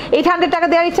দিলাম 800 টাকা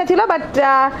দেওয়ার ইচ্ছা ছিল বাট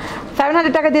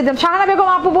 700 টাকা দিয়ে দিলাম শাহানা বেগম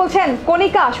আপু বলছেন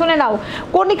কণিকা শুনে নাও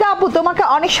কণিকা আপু তোমাকে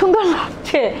অনেক সুন্দর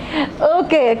লাগছে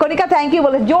ওকে কণিকা থ্যাংক ইউ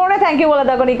বলে জোরে থ্যাংক ইউ বলে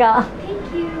দাও কণিকা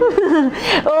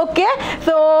ওকে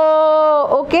তো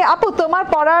ওকে আপু তোমার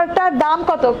পরাটার দাম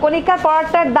কত কণিকার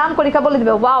পরাটার দাম কণিকা বলে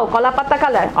দিবে ওয়াও কলাপাতা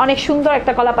কালার অনেক সুন্দর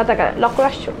একটা কলাপাতা কালার লক্ষ্য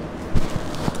আসছো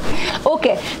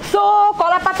ওকে সো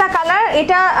কলাপাতা কালার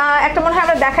এটা একটা মনে হয়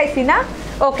আমরা দেখাইছি না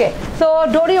ওকে সো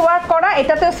ডোরি ওয়ার্ক করা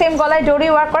এটাতেও সেম গলায় ডোরি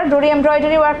ওয়ার্ক করা ডোরি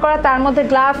এমব্রয়ডারি ওয়ার্ক করা তার মধ্যে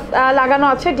গ্লাস লাগানো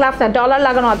আছে গ্লাস না ডলার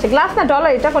লাগানো আছে গ্লাস না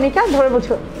ডলার এটা কণিকা ধরে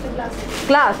বুঝো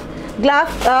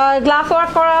গ্লাস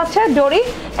ওয়ার্ক করা আছে ডোরি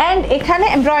অ্যান্ড এখানে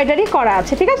এমব্রয়ডারি করা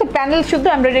আছে ঠিক আছে প্যানেল শুদ্ধ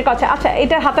এমব্রয়ডারি করা আছে আচ্ছা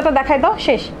এটার হাতাটা দেখাই দাও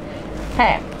শেষ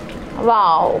হ্যাঁ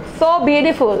ওয়াও সো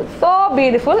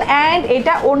বিউটিফুল অ্যান্ড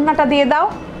এটা ওড়নাটা দিয়ে দাও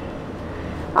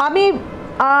আমি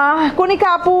কণিকা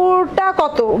আপুটা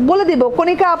কত বলে দিব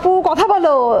কণিকা আপু কথা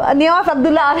বলো নিয়াজ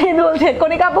আব্দুল্লাহ আলহিন বলছে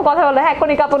কণিকা আপু কথা বলো হ্যাঁ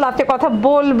কণিকা আপু লাস্টে কথা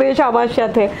বলবে সবার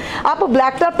সাথে আপু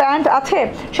ব্ল্যাকটা প্যান্ট আছে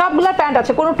সবগুলো প্যান্ট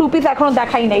আছে কোনো টু পিস এখনো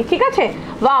দেখাই নেই ঠিক আছে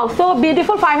ওয়াও সো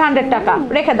বিউটিফুল 500 টাকা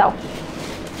রেখে দাও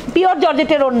পিওর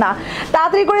জর্জেটের ওড়না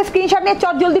তাড়াতাড়ি করে স্ক্রিনশট নিয়ে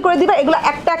চট জলদি করে দিবা এগুলো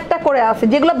একটা একটা করে আছে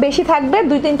যেগুলো বেশি থাকবে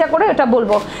 2-3টা করে এটা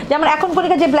বলবো যেমন এখন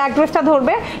কণিকা যে ব্ল্যাক ড্রেসটা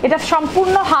ধরবে এটা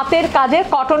সম্পূর্ণ হাতের কাজের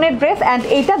কটনের ড্রেস অ্যান্ড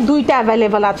এইটা 2টা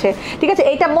অ্যাভেলেবল আছে ঠিক আছে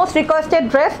এইটা মোস্ট রিকোয়েস্টেড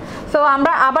ড্রেস সো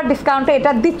আমরা আবার ডিসকাউন্টে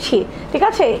এটা দিচ্ছি ঠিক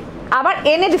আছে আবার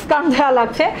এনে ডিসকাউন্ট দেওয়া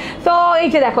লাগছে তো এই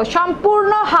যে দেখো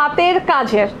সম্পূর্ণ হাতের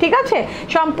কাজের ঠিক আছে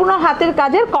সম্পূর্ণ হাতের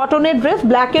কাজের কটনের ড্রেস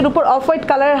ব্ল্যাকের উপর অফ হোয়াইট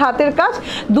কালারের হাতের কাজ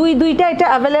দুইটা এটা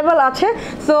অ্যাভেলেবল আছে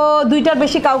সো 2টার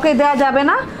বেশি কাউকে দেওয়া যাবে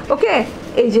না ওকে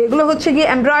এই যে এগুলো হচ্ছে গিয়ে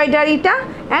এমব্রয়ডারিটা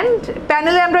অ্যান্ড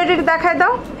প্যানেলের এমব্রয়ডারি দেখায়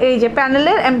দাও এই যে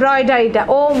প্যানেলের এমব্রয়ডারিটা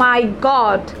ও মাই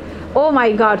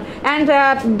গড অ্যান্ড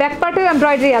ব্যাক পার্টেও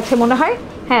এমব্রয়ডারি আছে মনে হয়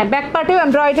হ্যাঁ ব্যাক পার্টেও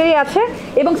এমব্রয়ডারি আছে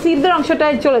এবং স্লিভসের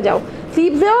অংশটায় চলে যাও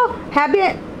স্লিভসেও হ্যাভি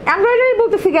এমব্রয়ডারি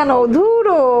বলতেছি কেন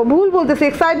ধুরো ভুল বলতেছি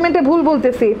এক্সাইটমেন্টে ভুল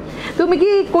বলতেছি তুমি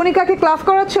কি কণিকাকে ক্লাস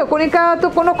করাচ্ছ কণিকা তো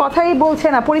কোনো কথাই বলছে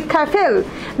না পরীক্ষায় ফেল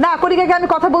না কণিকাকে আমি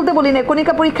কথা বলতে বলি না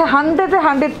কণিকা পরীক্ষায়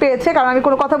 100 পেয়েছে কারণ আমি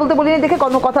কোনো কথা বলতে বলিনি দেখে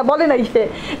কোনো কথা বলে নাই সে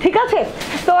ঠিক আছে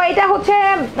তো এটা হচ্ছে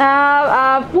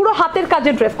পুরো হাতের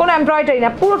কাজের ড্রেস কোনো এমব্রয়ডারি না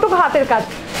পুরোটুকু হাতের কাজ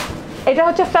এটা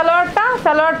হচ্ছে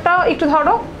সালোয়ারটাও একটু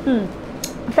ধরো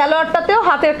সালোয়ারটাতেও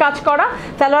হাতের কাজ করা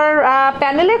সালোয়ার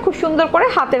প্যানেলে খুব সুন্দর করে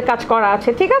হাতের কাজ করা আছে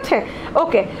ঠিক আছে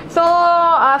ওকে সো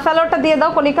সালোয়ারটা দিয়ে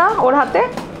দাও কণিকা ওর হাতে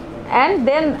অ্যান্ড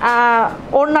দেন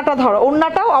ওড়নাটা ধরো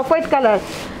ওড়নাটাও অফ হোয়াইট কালার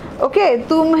ওকে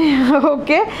তুমি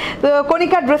ওকে তো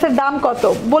কণিকার ড্রেসের দাম কত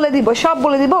বলে দিব সব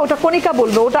বলে দিব ওটা কণিকা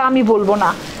বলবে ওটা আমি বলবো না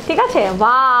ঠিক আছে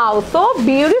ওয়াও সো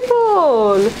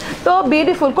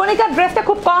বিউটিফুল কণিকার ড্রেসটা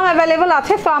খুব কম অ্যাভেলেবল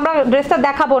আছে সো আমরা ড্রেসটা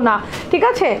দেখাবো না ঠিক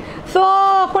আছে সো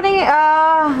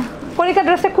কণিকার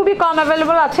ড্রেসটা খুবই কম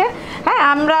অ্যাভেলেবল আছে হ্যাঁ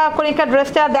আমরা কণিকার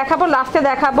ড্রেসটা দেখাবো লাস্টে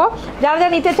দেখাবো যারা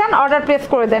নিতে চান অর্ডার প্লেস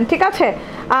করে দেন ঠিক আছে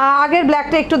আগের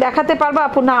ব্ল্যাকটা একটু দেখাতে পারবো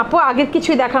আপু না আপু আগের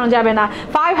কিছুই দেখানো যাবে না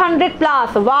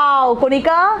 500+ ওয়াও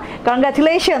কণিকা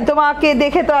কনগ্রাচুলেশন তোমাকে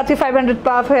দেখে তো আজকে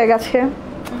 500+ হয়ে গেছে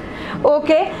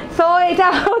ওকে, সো এটা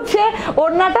হচ্ছে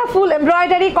ওড়নাটা ফুল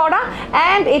এমব্রয়ডারি করা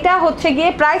অ্যান্ড এটা হচ্ছে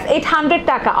গিয়ে প্রাইস 800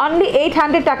 টাকা, অনলি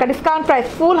 800 টাকা ডিসকাউন্ট প্রাইস,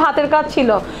 ফুল হাতের কাজ ছিল।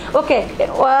 ওকে,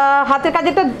 হাতের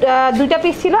কাজেরটা 2টা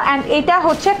পিস ছিল অ্যান্ড এটা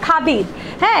হচ্ছে খাদির,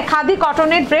 হ্যাঁ খাদি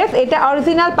কটনের ড্রেস, এটা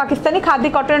অরিজিনাল পাকিস্তানি খাদি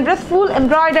কটনের ড্রেস, ফুল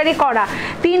এমব্রয়ডারি করা,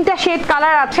 3টা শেড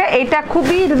কালার আছে। এটা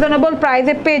খুবই রিজনেবল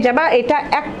প্রাইসে পেয়ে যাবা, এটা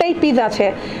একটাই পিস আছে,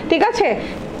 ঠিক আছে,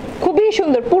 খুবই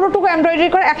সুন্দর, পুরোটুকু এমব্রয়ডারি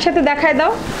করা। একসাথে দেখায়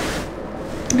দাও,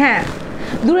 হ্যাঁ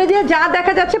দূরে দিয়ে যা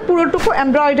দেখা যাচ্ছে পুরোটুকু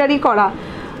এমব্রয়ডারি করা।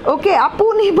 ওকে আপু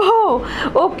নিব,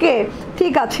 ওকে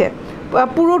ঠিক আছে,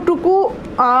 পুরোটুকু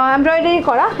এমব্রয়ডারি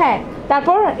করা। হ্যাঁ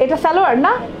তারপর এটা সালোয়ার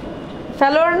না,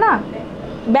 সালোয়ার না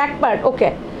ব্যাক পার্ট, ওকে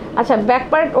আচ্ছা ব্যাক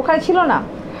পার্ট ওখানে ছিল না,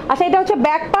 আচ্ছা এটা হচ্ছে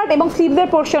ব্যাক পার্ট এবং স্লিভসের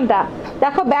পোর্শনটা,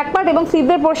 দেখো ব্যাক পার্ট এবং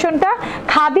স্লিভসের পোর্শনটা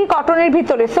খাদি কটনের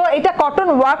ভিতরে, সো এটা কটন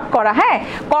ওয়ার্ক করা, হ্যাঁ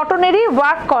কটনেরই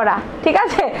ওয়ার্ক করা, ঠিক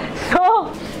আছে। সো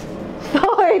তো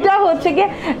এটা হচ্ছে গিয়ে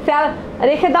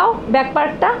রেখে দাও ব্যাক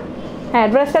পার্টটা, হ্যাঁ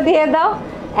ড্রেসটা দিয়ে দাও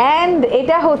অ্যান্ড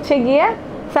এটা হচ্ছে গিয়ে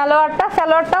সালোয়ারটা,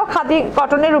 সালোয়ারটাও খাদি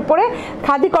কটনের উপরে,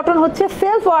 খাদি কটন হচ্ছে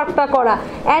সেলফ ওয়ার্কটা করা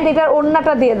অ্যান্ড এটার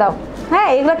ওড়নাটা দিয়ে দাও। হ্যাঁ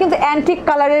এগুলো কিন্তু অ্যান্টিক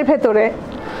কালারের ভেতরে,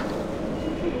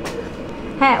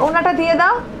 হ্যাঁ ওড়নাটা দিয়ে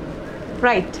দাও,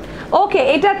 রাইট। ওকে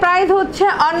এটার প্রাইস হচ্ছে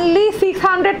অনলি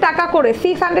 600 টাকা করে,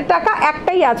 600 টাকা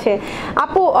একটাই আছে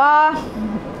আপু।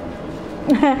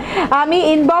 আমি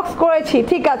ইনবক্স করেছি,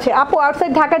 ঠিক আছে আপু।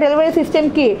 আউটসাইড ঢাকা ডেলিভারি সিস্টেম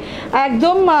কি?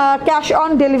 একদম cash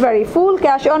on delivery, full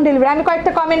cash on delivery. আমি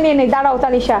কয়েকটা কমেন্ট নিয়ে নিই, দাঁড়াও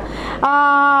তানিশা,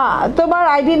 তোমার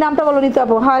আইডি নামটা বলো নিতে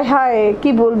আপু। হায় হায়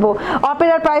কি বলবো,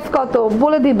 অপেরার প্রাইস কত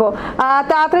বলে দিব,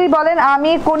 তাড়াতাড়ি বলেন,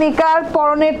 আমি কণিকার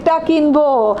পরনেরটা কিনবো,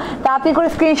 তাড়াতাড়ি করে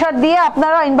স্ক্রিনশট দিয়ে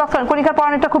আপনারা ইনবক্স করেন। কণিকার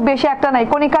পরনেরটা খুব বেশি একটা নাই,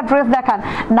 কণিকার ড্রেস দেখান।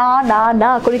 না না না,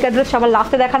 কণিকার ড্রেস সবার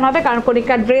লাস্টে দেখানো হবে, কারণ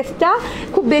কণিকার ড্রেসটা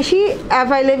খুব বেশি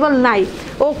অ্যাভেলেবল নাই।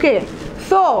 ওকে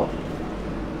সো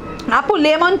আপু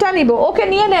লেমনটা নিব, ওকে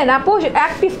নিয়ে নেন আপু,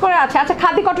 এক পিস করে আছে। আচ্ছা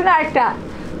খাদি কটনের আরেকটা,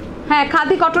 হ্যাঁ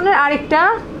খাদি কটনের আরেকটা,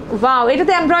 ওয়াও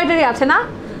এটাতে এমব্রয়ডারি আছে না?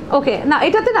 ওকে না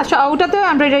এটাতে না, ওটাতেও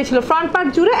এমব্রয়ডারি ছিল, ফ্রন্ট পার্ট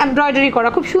জুড়ে এমব্রয়ডারি করা,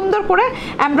 খুব সুন্দর করে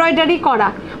এমব্রয়ডারি করা।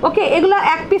 ওকে এগুলো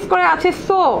এক পিস করে আছে,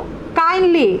 সো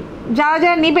কাইন্ডলি যারা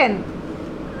যারা নেবেন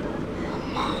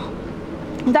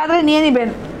যারা নিয়ে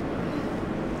নেবেন।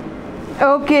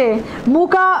 ওকে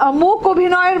মুখ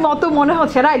অভিনয়ের মতো মনে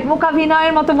হচ্ছে, রাইট মুখ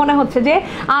অভিনয়ের মতো মনে হচ্ছে যে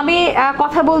আমি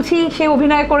কথা বলছি, সে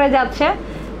অভিনয় করে যাচ্ছে,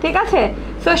 ঠিক আছে।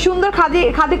 সো সুন্দর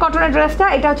খাদি কটনের ড্রেসটা,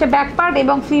 এটা হচ্ছে ব্যাক পার্ট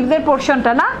এবং স্লিভসের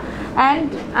পোর্শনটা না, অ্যান্ড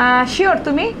শিওর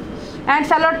তুমি, অ্যান্ড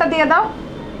সালোয়ারটা দিয়ে দাও,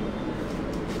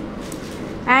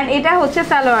 অ্যান্ড এটা হচ্ছে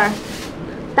সালোয়ার।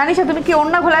 তানিশা তুমি কি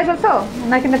ওড়না ঘোলায় ফেলছো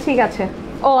নাকি? না ঠিক আছে,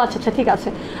 ও আচ্ছা আচ্ছা ঠিক আছে।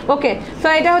 ওকে সো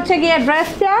এটা হচ্ছে গিয়ে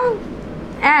ড্রেসটা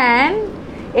অ্যান্ড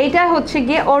এইটা হচ্ছে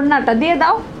গিয়ে ওড়নাটা দিয়ে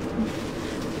দাও।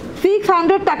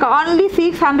 600 টাকা, অনলি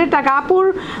 600 টাকা। আপুর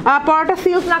পরাটা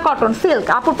সিল্ক না কটন? সিল্ক,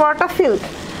 আপুর পরাটা সিল্ক।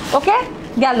 ওকে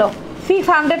গেল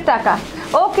 600 টাকা।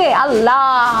 ওকে আল্লাহ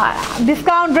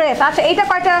ডিসকাউন্ট ড্রেস। আচ্ছা এইটা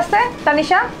কয়টা আছে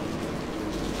তানিশা?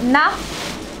 না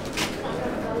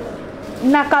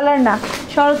না কালার না,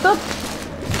 শরত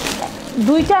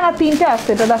 2টা না 3টা আছে,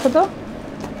 এটা দেখো তো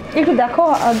একটু দেখো।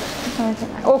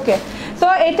 ওকে তো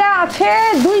এটা আছে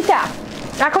 2টা,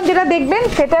 এখন যেটা দেখবেন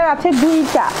সেটা আছে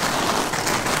 2টা,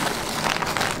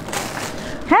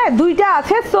 হ্যাঁ 2টা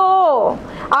আছে। সো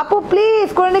আপু প্লিজ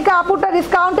কণিকা আপুরটা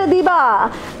ডিসকাউন্টে দিবা।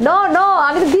 নো নো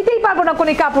আমি তো দিতেই পারবো না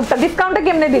কণিকা আপুরটা, ডিসকাউন্টে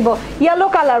কেমনে দিব? ইয়েলো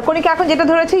কালার, কণিকা এখন যেটা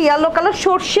ধরেছে ইয়েলো কালার,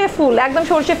 সর্ষে ফুল, একদম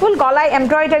সর্ষে ফুল, গলায়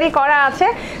এমব্রয়ডারি করা আছে,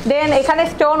 দেন এখানে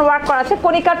স্টোন ওয়ার্ক করা আছে।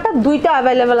 কণিকারটা 2টা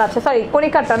অ্যাভেলেবেল আছে, সরি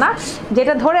কণিকারটা না,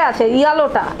 যেটা ধরে আছে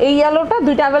ইয়েলোটা, এই ইয়েলোটা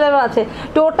 2টা অ্যাভেলেবেল আছে,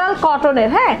 টোটাল কটনের,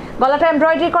 হ্যাঁ গলাটা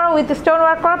এমব্রয়ডারি করা উইথ স্টোন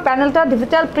ওয়ার্ক করা, প্যানেলটা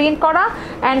ডিজিটাল প্রিন্ট করা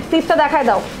অ্যান্ড স্লিভসটা দেখায়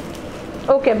দাও।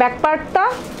 ওকে ব্যাক পার্টটা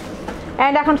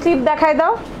অ্যান্ড এখন স্লিভ দেখায়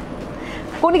দাও।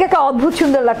 কণিকাকে অদ্ভুত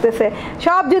সুন্দর লাগতেছে।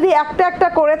 সব যদি একটা একটা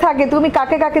করে থাকে তুমি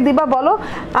কাকে কাকে দিবা বলো?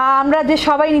 আমরা যে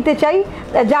সবাই নিতে চাই,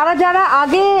 যারা যারা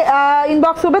আগে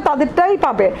ইনবক্স করবে তাদেরটাই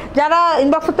পাবে, যারা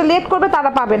ইনবক্স করতে লেট করবে তারা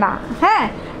পাবে না। হ্যাঁ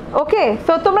ওকে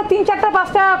তো তোমরা 3, 4,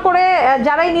 5টা করে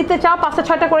যারাই নিতে চাও, 5টা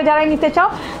 6টা করে যারাই নিতে চাও,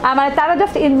 মানে তারা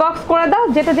জাস্ট ইনবক্স করে দাও,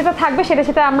 যেটা যেটা থাকবে সেটা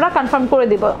সেটা আমরা কনফার্ম করে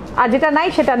দিব, আর যেটা নাই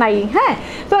সেটা নাই। হ্যাঁ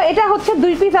তো এটা হচ্ছে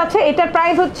 2 পিস আছে, এটার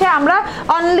প্রাইস হচ্ছে আমরা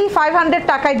অনলি 500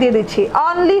 টাকায় দিয়ে দিচ্ছি,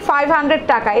 অনলি 500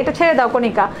 টাকা। এটা ছেড়ে দাও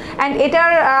কণিকা। অ্যান্ড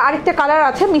এটার আরেকটা কালার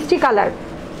আছে মিষ্টি কালার,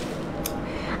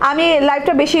 আমি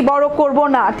লাইভটা বেশি বড় করব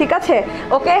না, ঠিক আছে।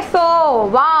 Okay so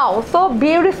wow so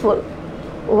beautiful,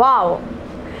 wow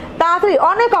তাড়াতাড়ি,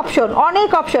 অনেক অপশন, অনেক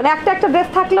অপশন, একটা একটা ড্রেস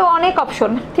থাকলেও অনেক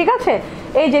অপশন, ঠিক আছে।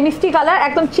 এই যে মিষ্টি কালার,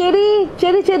 একদম চেরি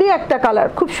চেরি চেরি একটা কালার,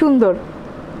 খুব সুন্দর।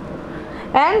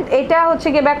 অ্যান্ড এটা হচ্ছে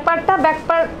গিয়ে ব্যাক পার্টটা, ব্যাক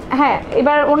পার্ট, হ্যাঁ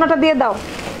এবার ওনাটা দিয়ে দাও।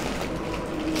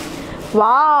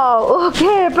 ওয়াও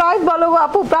ওকে প্রাইস বলো গো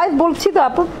আপু, প্রাইস বলছি তো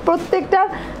আপু, প্রত্যেকটার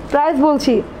প্রাইস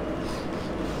বলছি।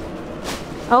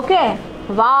 ওকে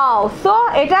ওয়াও, সো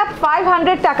এটা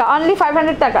 500 টাকা, অনলি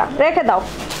 500 টাকা, রেখে দাও।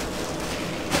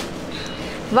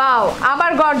 ওয়াও,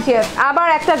 আবার গর্জিয়াস, আবার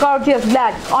একটা গর্জিয়াস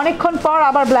ব্ল্যাক, অনেকক্ষণ পর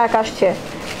আবার ব্ল্যাক আসছে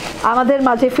আমাদের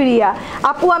মাঝে ফিরিয়া।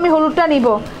 আপু আমি হলুদটা নিব,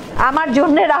 আমার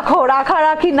জন্য রাখো,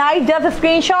 রাখি নাই, just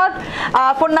screenshot,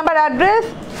 phone number, address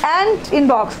and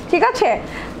inbox, ঠিক আছে?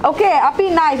 ওকে আপনি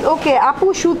নাইস। ওকে আপু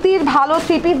সুতির ভালো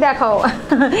থ্রি পিস দেখাও।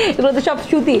 এগুলো তো সব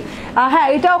সুতি। হ্যাঁ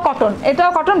এটাও কটন,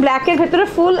 এটাও কটন, ব্ল্যাকের ভেতরে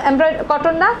ফুল এমব্রয়ডারি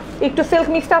কটন না, একটু সিল্ক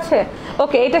মিক্সড আছে।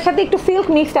 ওকে এটার সাথে একটু সিল্ক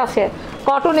মিক্সড আছে,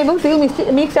 কটন এবং সিল্ক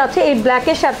মিক্সড আছে এই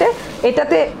ব্ল্যাকের সাথে।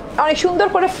 এটাতে অনেক সুন্দর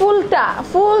করে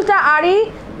ফুলটা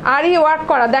আরি ওয়ার্ক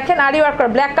করা, দেখেন আরি ওয়ার্ক করা,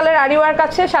 ব্ল্যাক কালার আরি ওয়ার্ক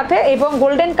আছে সাথে এবং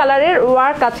গোল্ডেন কালারের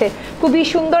ওয়ার্ক আছে, খুবই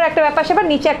সুন্দর একটা ব্যাপার সেবার।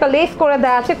 নিচে একটা লেস করে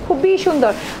দেওয়া আছে, খুবই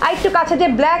সুন্দর। আর একটু কাছে যে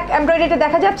ব্ল্যাক এমব্রয়ডারিটা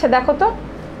দেখা যাচ্ছে, দেখো তো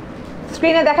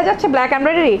স্ক্রিনে দেখা যাচ্ছে ব্ল্যাক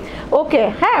এমব্রয়ডারি। ওকে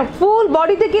হ্যাঁ, ফুল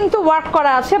বডিতে কিন্তু ওয়ার্ক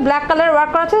করা আছে, ব্ল্যাক কালার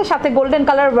ওয়ার্ক করা আছে সাথে গোল্ডেন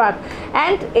কালার ওয়ার্ক।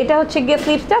 অ্যান্ড এটা হচ্ছে গিয়ে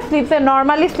স্লিভসটা, স্লিভসে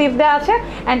নর্মালি স্লিভ দেওয়া আছে।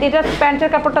 অ্যান্ড এটার প্যান্টের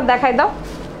কাপড়টা দেখাই দাও।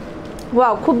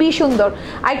 ওয়াও খুবই সুন্দর।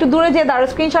 আর একটু দূরে যেয়ে দাঁড়াও,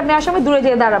 স্ক্রিনশট নেওয়ার সময় দূরে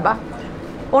যেয়ে দাঁড়াবা।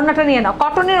 ওড়নাটা নিয়ে নাও,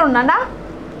 কটনের ওড়না না?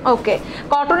 ওকে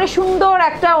কটনের সুন্দর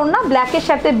একটা ওড়না, ব্ল্যাকের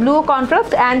সাথে blue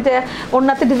contrast and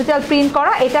ওড়নাতে digital print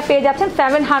করা। এটা পেয়ে যাচ্ছেন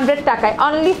 700 টাকায়,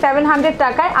 অনলি 700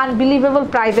 টাকায়। আনবিলিভেবল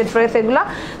প্রাইসের ড্রেস এগুলো।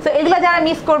 সো এগুলো যারা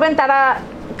মিস করবেন তারা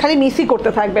খালি মিসই করতে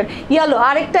থাকবেন। ইয়েলো,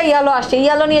 আরেকটা ইয়েলো আসছে,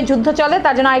 ইয়েলো নিয়ে যুদ্ধ চলে,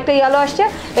 তার জন্য আরেকটা ইয়েলো আসছে।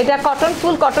 এটা কটন,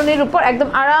 ফুল কটনের উপর একদম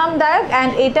আরামদায়ক।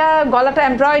 অ্যান্ড এটা গলাটা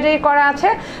এমব্রয়ডারি করা আছে,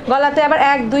 গলাতে আবার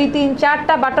 1 2 3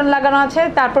 4টা বাটন লাগানো আছে।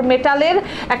 তারপর মেটালের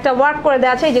একটা ওয়ার্ক করে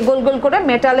দেওয়া আছে, এই যে গোল গোল করে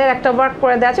মেটালের একটা ওয়ার্ক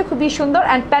করে দেওয়া আছে, খুবই সুন্দর।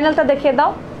 অ্যান্ড প্যানেলটা দেখিয়ে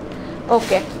দাও।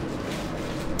 ওকে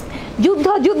যুদ্ধ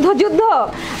যুদ্ধ যুদ্ধ,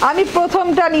 আমি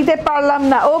প্রথমটা নিতে পারলাম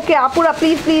না। ওকে আপুরা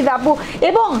প্লিজ প্লিজ আপু,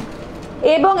 এবং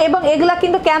এবং এবং এগুলা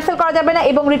কিন্তু ক্যান্সেল করা যাবে না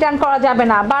এবং রিটার্ন করা যাবে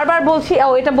না। বারবার বলছি,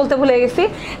 এটা বলতে ভুলে গেছি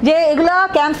যে এগুলা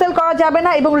ক্যান্সেল করা যাবে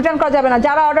না এবং রিটার্ন করা যাবে না।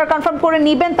 যারা অর্ডার কনফার্ম করে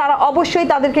নেবেন তারা অবশ্যই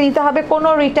তাদেরকে নিতে হবে, কোনো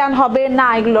রিটার্ন হবে না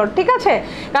এগুলোর, ঠিক আছে?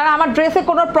 কারণ আমার ড্রেসে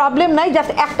কোনো প্রবলেম নাই,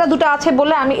 জাস্ট একটা দুটো আছে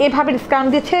বলে আমি এভাবে ডিসকাউন্ট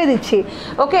দিয়ে ছেড়ে দিচ্ছি।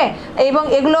 ওকে, এবং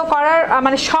এগুলো করার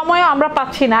মানে সময়ও আমরা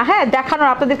পাচ্ছি না, হ্যাঁ দেখানোর,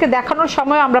 আপনাদেরকে দেখানোর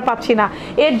সময়ও আমরা পাচ্ছি না,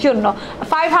 এর জন্য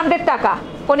 500 টাকা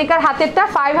কণিকার হাতেরটা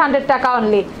 500 টাকা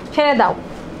অনলি, ছেড়ে দাও।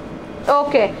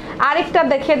 ওকে আরেকটা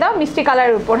দেখিয়ে দাও মিষ্টি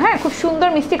কালারের উপর, হ্যাঁ খুব সুন্দর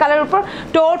মিষ্টি কালারের উপর,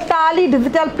 টোটালি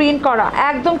ডিজিটাল প্রিন্ট করা,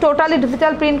 একদম টোটালি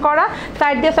ডিজিটাল প্রিন্ট করা।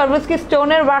 সাইড দিয়ে সার্ভিসকি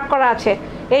স্টোনের ওয়ার্ক করা আছে,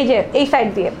 এই যে এই সাইড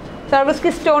দিয়ে সার্ভিসকি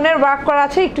স্টোনের ওয়ার্ক করা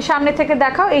আছে। একটু সামনে থেকে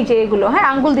দেখাও, এই যে এগুলো, হ্যাঁ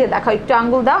আঙ্গুল দিয়ে দেখাও, একটু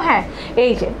আঙ্গুল দাও, হ্যাঁ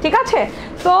এই যে, ঠিক আছে?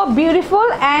 So beautiful.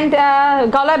 অ্যান্ড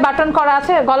গলায় বাটন করা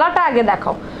আছে, গলাটা আগে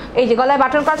দেখাও, এই যে গলায়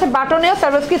বাটন করা আছে, বাটনেও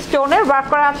সার্ভিসকি স্টোনের ওয়ার্ক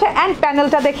করা আছে। অ্যান্ড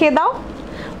প্যানেলটা দেখিয়ে দাও।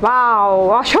 ওয়াও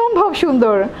অসম্ভব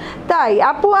সুন্দর। তাই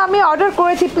আপু আমি অর্ডার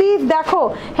করেছি, প্লিজ দেখো।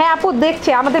 হ্যাঁ আপু দেখছে,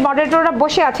 আমাদের মডারেটররা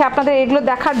বসে আছে আপনাদের এগুলো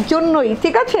দেখার জন্যই,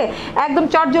 ঠিক আছে? একদম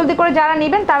চট জলদি করে যারা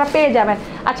নেবেন তারা পেয়ে যাবেন।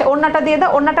 আচ্ছা ওড়নাটা দিয়ে দাও,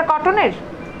 ওড়নাটা কটনের।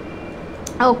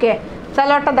 ওকে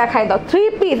সালোয়ারটা দেখাই দাও,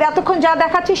 3 পিস, এতক্ষণ যা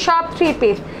দেখাচ্ছি সব 3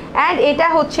 পিস। অ্যান্ড এটা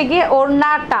হচ্ছে গিয়ে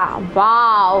ওড়নাটা,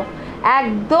 ওয়াও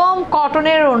একদম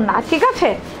কটনের ওড়না, ঠিক আছে?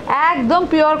 একদম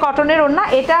পিওর কটনের ওড়না।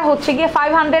 এটা হচ্ছে গিয়ে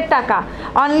 500 টাকা,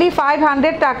 অনলি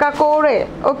 500 টাকা করে।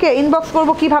 ওকে ইনবক্স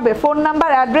করবো কিভাবে? ফোন নাম্বার,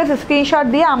 অ্যাড্রেস, স্ক্রিনশট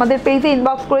দিয়ে আমাদের পেজে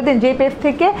ইনবক্স করে দিন, যে পেজ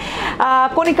থেকে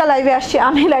কণিকা লাইভে আসছি,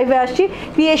 আমি লাইভে আসছি,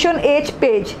 ক্রিয়েশন এজ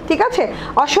পেজ, ঠিক আছে?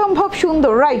 অসম্ভব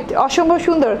সুন্দর, রাইট অসম্ভব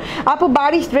সুন্দর। আপু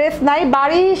বারিশ ড্রেস নাই?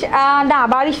 বারিশ না,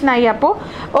 বারিশ নাই আপু।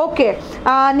 ওকে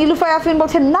নীলুফাই আফরিন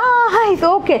বলছেন নাইস।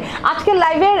 ওকে আজকের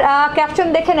লাইভের ক্যাপশন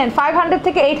দেখে নেন, 500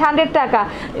 থেকে 800 টাকা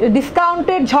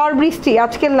ডিসকাউন্টের ঝড় বৃষ্টি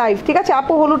আজকের লাইভ, ঠিক আছে?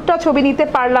 আপু হলুদটা ছবি নিতে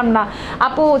পারলাম না,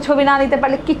 আপু ছবি না নিতে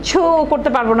পারলে কিচ্ছু করতে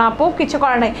পারবো না আপু, কিছু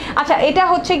করার নাই। আচ্ছা এটা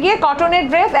হচ্ছে গিয়ে কটনের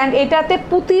ড্রেস অ্যান্ড এটাতে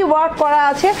পুঁতি ওয়ার্ক করা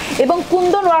আছে এবং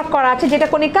কুন্দন ওয়ার্ক করা আছে, যেটা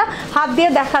কণিকা হাত দিয়ে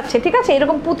দেখাচ্ছে, ঠিক আছে?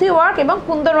 এরকম পুঁতি ওয়ার্ক এবং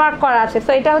কুন্দন ওয়ার্ক করা আছে।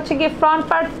 তো এটা হচ্ছে গিয়ে ফ্রন্ট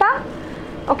পার্টটা,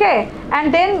 ওকে অ্যান্ড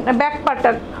দেন ব্যাক পার্টটা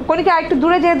কণিকা একটু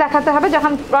দূরে যেয়ে দেখাতে হবে,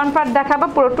 যখন ফ্রন্ট পার্ট দেখাবা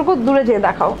পুরোটুকু দূরে যেয়ে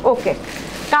দেখাও। ওকে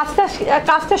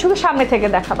কাজটা শুধু সামনে থেকে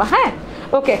দেখাবা, হ্যাঁ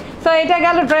ওকে। সো এটা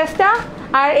গেল ড্রেসটা।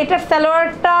 আর এটার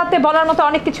সালোয়ারটাতে বলার মতো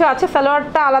অনেক কিছু আছে,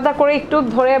 সালোয়ারটা আলাদা করে একটু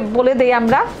ধরে বলে দিই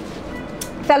আমরা।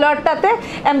 সালোয়ারটাতে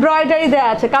এমব্রয়ডারি দেওয়া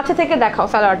আছে, কাছে থেকে দেখাও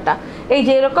সালোয়ারটা, এই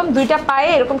যে এরকম দুইটা পায়ে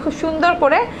এরকম খুব সুন্দর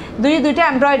করে দুইটা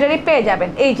এমব্রয়ডারি পেয়ে যাবেন,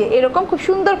 এই যে এরকম খুব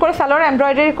সুন্দর করে সালোয়ার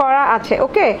এমব্রয়ডারি করা আছে।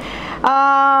 ওকে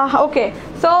ওকে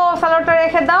সো সালোয়ারটা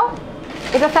রেখে দাও।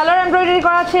 এটা সালোয়ার এমব্রয়ডারি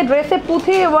করা আছে, ড্রেসে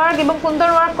পুঁথি ওয়ার্ক এবং সুন্দর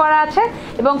ওয়ার্ক করা আছে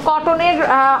এবং কটনের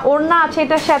ওড়না আছে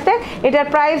এটার সাথে। এটার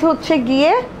প্রাইস হচ্ছে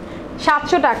গিয়ে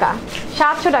 700 টাকা,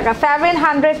 700 টাকা,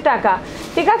 700 টাকা।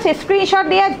 ঠিক আছে, স্ক্রিনশট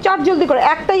নিয়ে চট জলদি করে,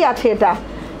 একটাই আছে এটা।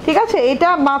 ঠিক আছে, এটা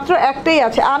মাত্র একটাই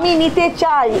আছে, আমি নিতে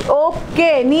চাই।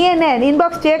 ওকে, নিয়ে নেন।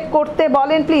 ইনবক্স চেক করতে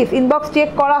বলেন প্লিজ, ইনবক্স চেক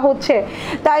করা হচ্ছে।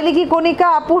 তাইলে কি কণিকা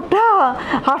আপুরটা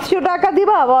 800 টাকা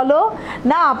দিবা বলো?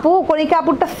 না আপু, কণিকা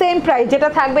আপুরটা সেম প্রাইস যেটা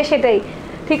থাকবে সেটাই।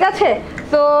 ঠিক আছে,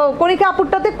 তো কণিকা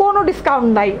আপুরটাতে কোনো ডিসকাউন্ট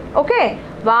নাই। ওকে,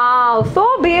 wow, so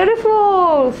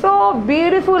beautiful, so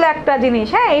beautiful একটা জিনিস।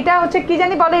 হ্যাঁ, এটা হচ্ছে কি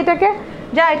জানি বলে এটাকে,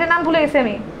 যা এটার নাম ভুলে গেছি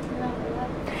আমি।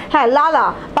 হ্যাঁ, লালা,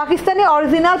 পাকিস্তানি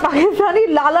অরিজিনাল পাকিস্তানি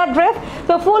লালা ড্রেস।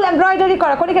 তো ফুল এমব্রয়ডারি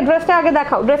করা। কণিকা ড্রেসটা আগে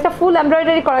দেখাও, ড্রেসটা ফুল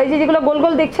এমব্রয়ডারি করা। এই যে যেগুলো গোল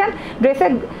গোল দেখছেন ড্রেসে,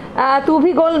 তু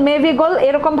ভি গোল মে ভি গোল,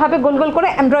 এরকম ভাবে গোল গোল করে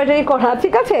এমব্রয়ডারি করা।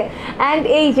 ঠিক আছে, অ্যান্ড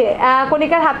এই যে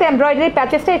কণিকার হাতে এমব্রয়ডারি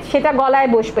প্যাচেসটা, সেটা গলায়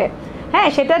বসবে। হ্যাঁ,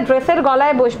 সেটা ড্রেসের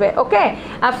গলায় বসবে। ওকে,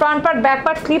 আর front part back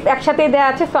part slip একসাথেই দেওয়া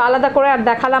আছে, সো আলাদা করে আর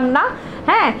দেখালাম না।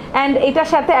 হ্যাঁ, অ্যান্ড এটার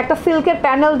সাথে একটা সিল্কের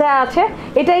প্যানেল দেওয়া আছে।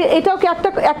 এটাও কি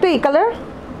একটাই কালার?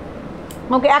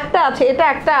 ওকে, একটা আছে, এটা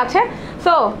একটা আছে।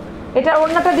 সো এটার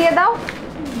ওড়নাটা দিয়ে দাও।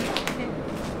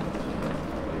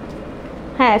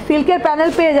 হ্যাঁ, সিল্কের প্যানেল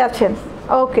পেয়ে যাচ্ছেন।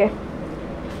 ওকে,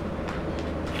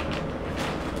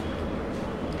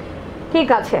 ঠিক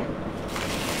আছে,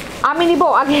 আমি নিব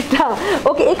আগেরটা।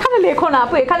 ওকে, এখানে লেখো না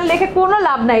আপু, এখানে লেখে কোনো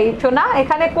লাভ নাই শোনা,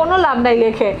 এখানে কোনো লাভ নাই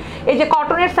লেখে। এই যে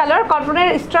কটনের সালোয়ার, কটনের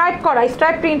স্ট্রাইপ করা,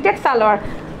 স্ট্রাইপ প্রিন্টেড সালোয়ার।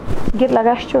 গেট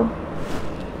লাগা আসছো?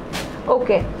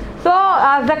 ওকে, সো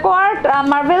জ্যাকোয়ার্ড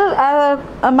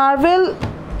মার্বেল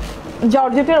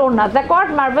জর্জেটের ওড়না, জ্যাকোয়ার্ড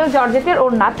মার্বেল জর্জেটের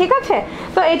ওড়না। ঠিক আছে,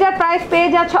 তো এটার প্রাইস পেয়ে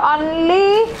যাচ্ছে অনলি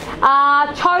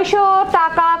 600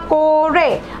 টাকা করে,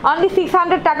 অনলি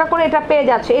 600 টাকা করে এটা পেয়ে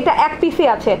যাচ্ছে। এটা এক পিসই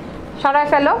আছে, সরাই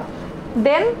ফেলো।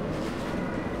 দেন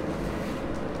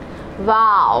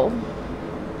wow,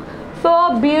 so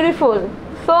beautiful,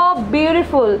 so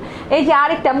beautiful. এই যে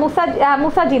আরেকটা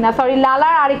মুসাজিনা, সরি,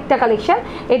 লালার আরেকটা কালেকশন।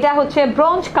 এটা হচ্ছে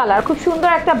ব্রোঞ্জ কালার, খুব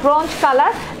সুন্দর একটা ব্রোঞ্জ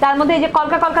কালার। তার মধ্যে এই যে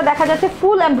কলকা কলকা দেখা যাচ্ছে,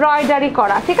 ফুল এমব্রয়ডারি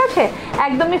করা। ঠিক আছে,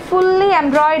 একদমই ফুললি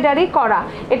এমব্রয়ডারি করা।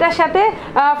 এটার সাথে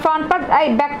ফ্রন্ট পার্ট, এই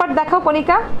ব্যাক পার্ট দেখাও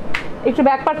কণিকা, একটু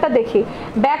ব্যাক পার্টটা দেখি।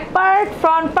 ব্যাক পার্ট,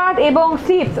 ফ্রন্ট পার্ট এবং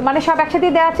স্লিভস মানে সব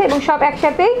একসাথেই দেওয়া আছে এবং সব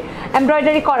একসাথেই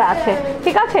এমব্রয়ডারি করা আছে।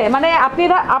 ঠিক আছে, মানে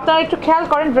আপনারা একটু খেয়াল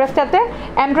করেন, ড্রেসটাতে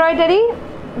এমব্রয়ডারি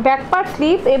ব্যাক পার্ট,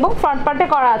 স্লিভ এবং ফ্রন্ট পার্টে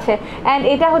করা আছে। অ্যান্ড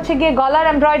এটা হচ্ছে গিয়ে গলার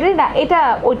এমব্রয়ডারি, না এটা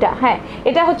ওইটা, হ্যাঁ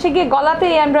এটা হচ্ছে গিয়ে গলাতে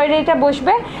এই এমব্রয়ডারিটা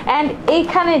বসবে। অ্যান্ড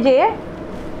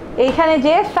এইখানে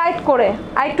যে সাইড করে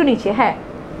আরেকটু নিচে, হ্যাঁ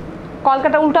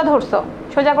কলকাটা উল্টা ধরছো,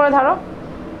 সোজা করে ধরো।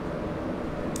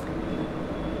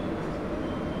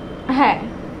 হ্যাঁ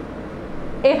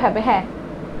এইভাবে, হ্যাঁ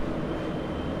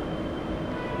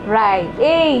রাইট,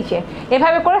 এই যে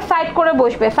এভাবে করে সাইড করে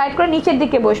বসবে, সাইড করে নিচের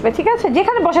দিকে বসবে। ঠিক আছে,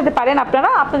 যেখানে বসাতে পারেন আপনারা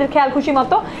আপনাদের খেয়াল খুশি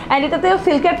মতো। অ্যান্ড এটাতেও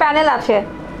সিল্কের প্যানেল আছে,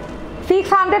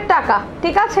 600 টাকা।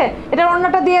 ঠিক আছে, এটার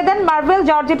ওড়নাটা দিয়ে দেন, মার্বেল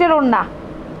জর্জেটের ওড়না।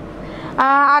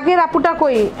 আগের আপুটা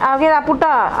কই? আগের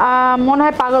আপুটা মনে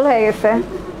হয় পাগল হয়ে গেছে,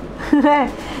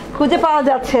 খুঁজে পাওয়া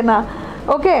যাচ্ছে না।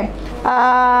 ওকে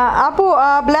আপু,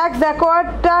 ব্ল্যাক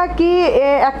জ্যাকোয়ার্ডটা কি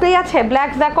একটাই আছে?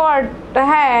 ব্ল্যাক জ্যাকোয়ার্ড,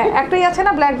 হ্যাঁ একটাই আছে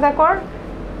না ব্ল্যাক জ্যাকোয়ার্ড?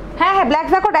 হ্যাঁ হ্যাঁ, ব্ল্যাক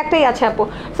জ্যাকোয়ার্ড একটাই আছে আপু।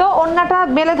 সো ওড়নাটা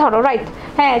মেলে ধরো, রাইট,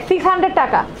 হ্যাঁ 600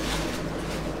 টাকা।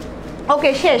 ওকে,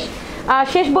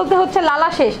 শেষ বলতে হচ্ছে লালা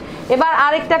শেষ। এবার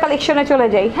আরেকটা কালেকশনে চলে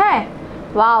যাই। হ্যাঁ,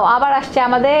 ওয়াও, আবার আসছে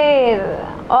আমাদের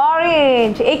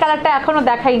অরেঞ্জ। এই কালারটা এখনো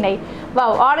দেখাই নাই।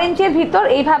 ওয়াও, অরেঞ্জের ভিতর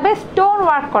এইভাবে স্টোন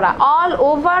ওয়ার্ক করা, অল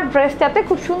ওভার ড্রেসটাতে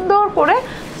খুব সুন্দর করে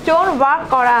স্টোন ওয়ার্ক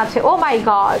করা আছে। ও মাই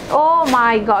গড, ও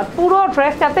মাই গড, পুরো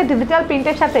ড্রেসটাতে ডিজিটাল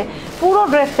প্রিন্টের সাথে পুরো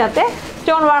ড্রেসটাতে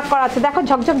স্টোন ওয়ার্ক করা আছে। দেখো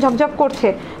ঝকঝক ঝকঝক করছে।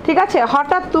 ঠিক আছে,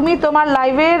 হঠাৎ তুমি তোমার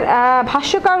লাইভের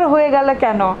ভাষ্যকার হয়ে গেলে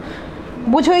কেন?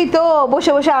 বুঝোই তো,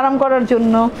 বসে বসে আরাম করার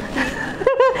জন্য।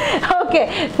 ওকে,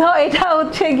 তো এটা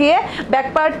হচ্ছে গিয়ে ব্যাক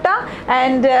পার্টটা,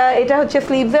 অ্যান্ড এটা হচ্ছে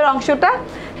স্লিভসের অংশটা।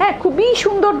 হ্যাঁ, খুবই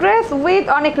সুন্দর ড্রেস উইথ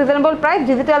অনেক reasonable price,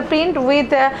 digital print with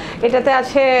এটাতে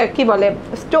আছে কি বলে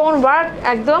স্টোন ওয়ার্ক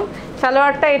একদম।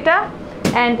 সালোয়ারটা এটা,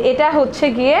 অ্যান্ড এটা হচ্ছে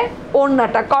গিয়ে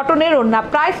ওড়নাটা, কটনের ওড়না।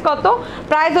 প্রাইস কত?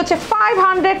 প্রাইস হচ্ছে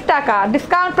 500 টাকা,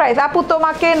 ডিসকাউন্ট প্রাইস। আপু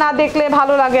তোমাকে না দেখলে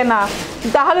ভালো লাগে না,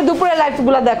 তাহলে দুপুরে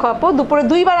লাইভগুলো দেখো আপু, দুপুরে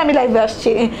 2বার আমি লাইভে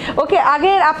আসছি। ওকে,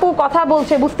 আগের আপু কথা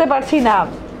বলছে বুঝতে পারছি না।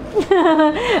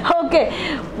 ওকে,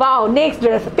 ওয়াও, নেক্সট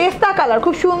ড্রেস পেস্তা কালার,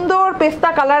 খুব সুন্দর পেস্তা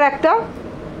কালার একটা।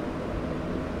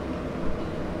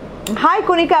 হাই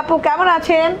কণিকা আপু, কেমন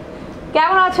আছেন?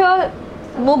 কেমন আছো?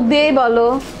 মুখ দিয়েই বলো,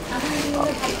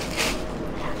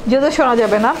 যদিও শোনা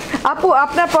যাবে না। আপু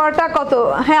আপনার পড়াটা কত?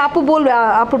 হ্যাঁ আপু বলবে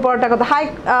আপুর পড়াটা কত। হাই,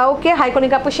 ওকে, হাই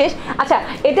কণিকা আপু শেষ। আচ্ছা,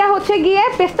 এটা হচ্ছে গিয়ে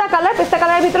পেস্তা কালার। পেস্তা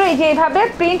কালারের ভিতরে এই যে এইভাবে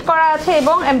প্রিন্ট করা আছে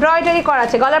এবং এমব্রয়ডারি করা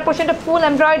আছে, গলার পোর্শনটা ফুল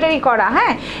এমব্রয়ডারি করা।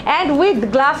 হ্যাঁ, অ্যান্ড উইথ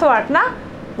গ্লাস ওয়ার্ক, না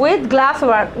উইথ গ্লাস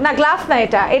ওয়ার্ক, না গ্লাস না,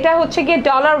 এটা হচ্ছে গিয়ে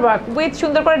ডলার ওয়ার্ক উইথ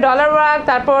সুন্দর করে ডলার ওয়ার্ক,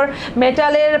 তারপর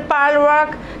মেটালের পার্ল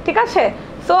ওয়ার্ক, ঠিক আছে।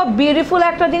 সো বিউটিফুল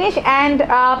একটা জিনিস। অ্যান্ড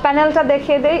প্যানেলটা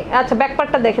দেখিয়ে দেই, আচ্ছা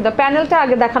ব্যাকপার্টটা দেখে দাও, প্যানেলটা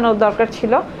আগে দেখানোর দরকার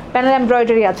ছিল, প্যানেল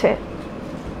এমব্রয়ডারি আছে।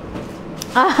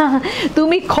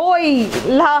 তুমি খই,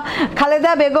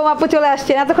 খালেদা বেগম আপু চলে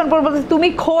আসছেন, এতক্ষণ পর বলতে তুমি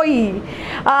খই।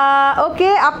 ওকে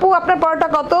আপু, আপনার পরোটা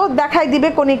কত দেখাই দিবে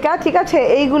কণিকা, ঠিক আছে।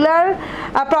 এইগুলার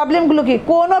প্রবলেমগুলো কি?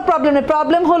 কোনো প্রবলেম নেই,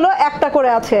 প্রবলেম হলো একটা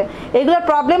করে আছে, এইগুলোর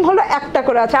প্রবলেম হলো একটা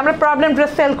করে আছে, আমরা প্রবলেম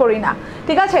ড্রেস সেল করি না,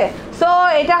 ঠিক আছে। সো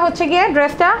এটা হচ্ছে গিয়ে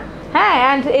ড্রেসটা, হ্যাঁ।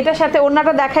 অ্যান্ড এটার সাথে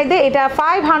ওড়নাটা দেখাই দে, এটা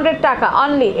 500 টাকা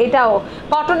অনলি। এটাও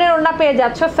কটনের ওড়না পেয়ে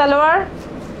যাচ্ছ, সালোয়ার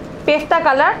পেস্তা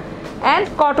কালার অ্যান্ড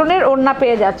কটনের ওড়না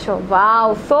পেয়ে যাচ্ছ। Wow,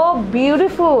 so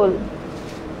beautiful,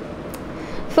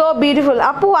 so beautiful.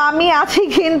 আপু আমি আছি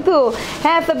কিন্তু,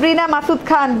 হ্যাঁ সাবরিনা মাসুদ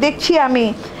খান দেখছি আমি।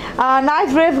 নাইস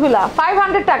ড্রেসগুলা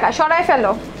 500 টাকা, সরাই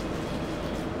ফেলো।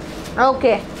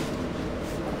 ওকে,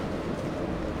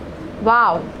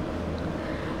 ওয়াও।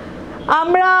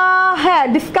 আমরা হ্যাঁ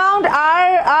ডিসকাউন্ট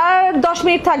আর 10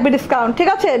 মিনিট থাকবে ডিসকাউন্ট, ঠিক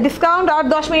আছে। ডিসকাউন্ট আর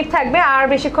 10 মিনিট থাকবে, আর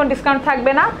বেশিক্ষণ ডিসকাউন্ট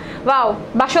থাকবে না। ওয়াও,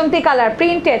 বাসন্তী কালার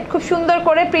প্রিন্টেড, খুব সুন্দর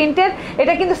করে প্রিন্টেড।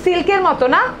 এটা কিন্তু সিল্কের মতো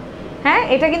না, হ্যাঁ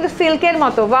এটা কিন্তু সিল্কের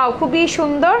মতো। ওয়াও, খুবই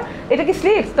সুন্দর। এটা কি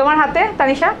স্লিভস তোমার হাতে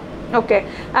তানিশা? ওকে,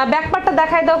 ব্যাকপার্টটা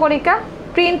দেখাই দাও কণিকা।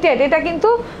 প্রিন্টেড, এটা কিন্তু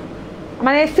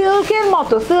মানে সিল্কের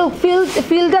মতো,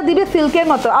 ফিলটা দিবে সিল্কের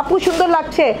মতো। আপু সুন্দর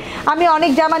লাগছে, আমি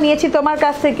অনেক জামা নিয়েছি তোমার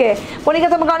কাছ থেকে। কণিকা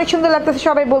তোমাকে অনেক সুন্দর লাগতেছে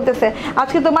সবাই বলতেছে।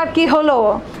 আজকে তোমার কি হলো?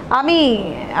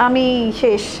 আমি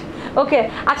শেষ। ওকে,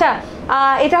 আচ্ছা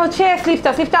এটা হচ্ছে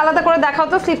স্লিভটা আলাদা করে দেখাও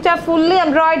তো। স্লিভটা ফুললি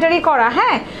এমব্রয়ডারি করা,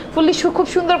 হ্যাঁ ফুললি খুব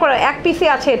সুন্দর করে, এক পিসি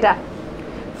আছে, এটা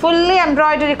ফুললি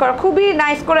এমব্রয়ডারি করা, খুবই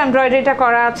নাইস করে এমব্রয়ডারিটা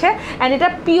করা আছে। অ্যান্ড এটা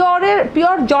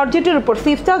পিওর জর্জেটের উপর,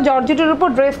 স্লিভসটা জর্জেটের উপর,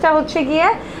 ড্রেসটা হচ্ছে গিয়ে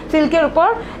সিল্কের উপর।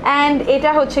 অ্যান্ড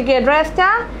এটা হচ্ছে গিয়ে ড্রেসটা,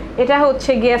 এটা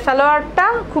হচ্ছে গিয়ে সালোয়ারটা,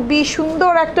 খুবই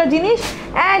সুন্দর একটা জিনিস।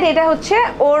 অ্যান্ড এটা হচ্ছে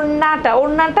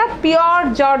ওড়নাটা পিওর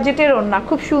জর্জেটের ওড়না,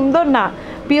 খুব সুন্দর না?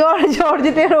 পিওর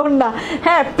জর্জেটের ওড়না,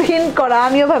 হ্যাঁ প্রিন্ট করা,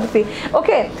 আমিও ভাবছি।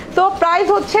 ওকে, তো প্রাইস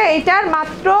হচ্ছে এইটার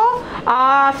মাত্র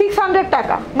 600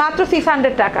 টাকা, মাত্র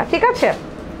 600 টাকা, ঠিক আছে।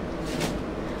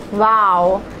 ওয়াও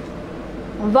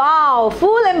ওয়াও,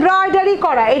 ফুল এমব্রয়ডারি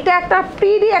করা, এটা একটা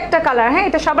প্রিটি একটা কালার, হ্যাঁ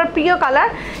এটা সবার প্রিয় কালার,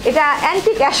 এটা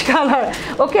antique ash colour.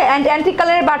 Okay, and antique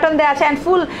কালারের বাটন দেওয়া আছে। অ্যান্ড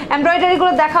ফুল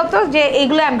এমব্রয়ডারিগুলো দেখাও তো, যে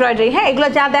এইগুলো এমব্রয়ডারি, হ্যাঁ এগুলো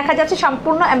যা দেখা যাচ্ছে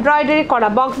সম্পূর্ণ এমব্রয়ডারি করা,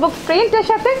 বক্স প্রিন্টের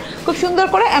সাথে খুব সুন্দর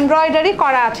করে এমব্রয়ডারি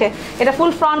করা আছে। এটা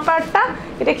ফুল ফ্রন্ট পার্টটা,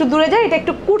 এটা একটু দূরে যায়, এটা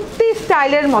একটু কুর্তি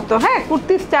স্টাইলের মতো, হ্যাঁ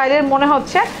কুর্তি স্টাইলের মনে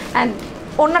হচ্ছে। অ্যান্ড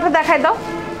ওড়নাটা দেখাই দাও।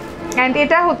 অ্যান্ড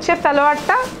এটা হচ্ছে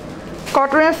সালোয়ারটা,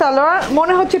 কটনের সালোয়ার,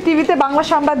 মনে হচ্ছে টিভিতে বাংলা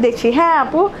সংবাদ দেখছি। হ্যাঁ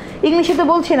আপু, ইংলিশে তো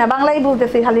বলছি না, বাংলাই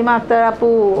বলতেছি। হালিমা আক্তার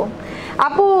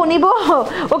আপু নিব?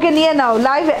 ওকে নিয়ে নাও,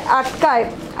 লাইভ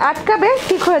আটকাবে,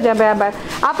 ঠিক হয়ে যাবে আবার।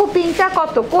 আপু পিঙ্কটা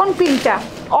কত? কোন পিঙ্কটা?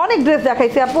 অনেক ড্রেস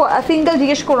দেখাইছি আপু, সিঙ্গেল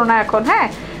জিজ্ঞেস করো না এখন, হ্যাঁ।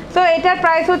 তো এটার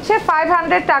প্রাইস হচ্ছে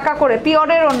 500 টাকা করে,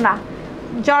 পিওরের ওড়না,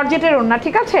 জর্জেটের ওড়না,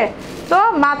 ঠিক আছে। তো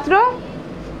মাত্র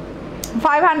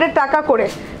 500 টাকা করে,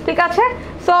 ঠিক আছে।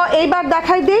 সো এইবার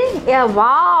দেখাই দিই,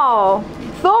 ওয়াও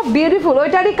সো বিউটিফুল,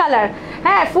 ওইটারই কালার,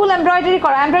 হ্যাঁ ফুল এমব্রয়ডারি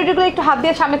করা। এমব্রয়ডারিগুলো একটু হাত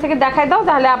দিয়ে সামনে থেকে দেখাই দাও,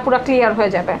 তাহলে পুরো ক্লিয়ার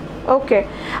হয়ে যাবে। ওকে,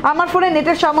 আমার ফোনে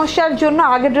নেটের সমস্যার জন্য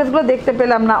আগের ড্রেসগুলো দেখতে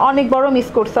পেলাম না, অনেক বড় মিস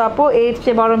করছো আপু, এর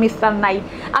চেয়ে বড় মিস আর নাই।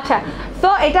 আচ্ছা, সো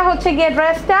এটা হচ্ছে গিয়ে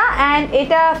ড্রেসটা। অ্যান্ড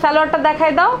এটা সালোয়ারটা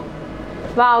দেখাই দাও।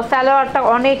 ওয়াও, সালোয়ারটা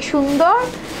অনেক সুন্দর।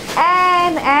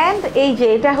 অ্যান্ড এই যে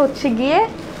এটা হচ্ছে গিয়ে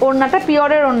ওড়নাটা,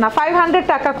 পিওরের ওড়না, 500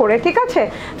 টাকা করে, ঠিক আছে।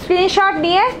 স্ক্রিনশট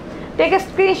নিয়ে take a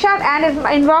screenshot and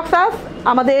inbox আস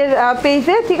আমাদের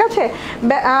পেজে, ঠিক আছে।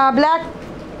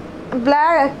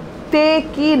 ব্ল্যাকতে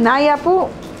কি নাই আপু?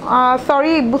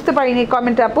 সরি বুঝতে পারিনি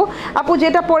কমেন্টে আপু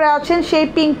যেটা পরে আছেন সেই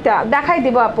পিঙ্কটা দেখাই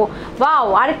দিব আপু। ওয়াও,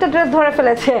 আরেকটা ড্রেস ধরে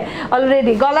ফেলেছে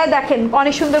অলরেডি। গলায় দেখেন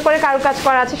অনেক সুন্দর করে কারুকাজ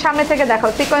করা আছে, সামনে থেকে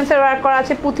দেখাও, সিকোয়েন্সের ওয়ার্ক করা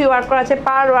আছে, পুঁথি ওয়ার্ক করা আছে,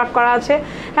 পার ওয়ার্ক করা আছে,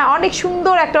 হ্যাঁ অনেক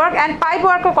সুন্দর একটা ওয়ার্ক। অ্যান্ড পাইপ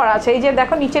ওয়ার্কও করা আছে, এই যে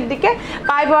দেখো নিচের দিকে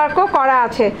পাইপ ওয়ার্কও করা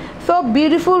আছে। সো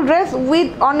বিউটিফুল ড্রেস উইথ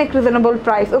অনেক রিজনেবল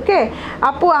প্রাইস। ওকে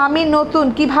আপু, আমি নতুন,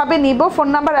 কিভাবে নিব? ফোন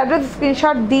নাম্বার অ্যাড্রেস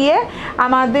স্ক্রিনশট দিয়ে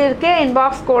আমাদেরকে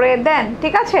ইনবক্স করে দেন,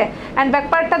 ঠিক আছে। অ্যান্ড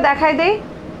ব্যাকপার্টটা দেখাই দেই,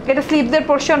 এটা স্লিভসের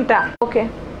পোর্শনটা। ওকে,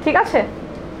 ঠিক আছে।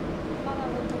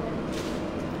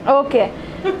 ওকে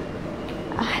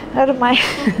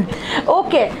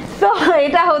ওকে, সো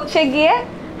এটা হচ্ছে গিয়ে,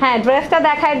 হ্যাঁ ড্রেসটা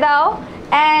দেখাই দাও।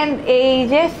 অ্যান্ড এই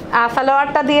যে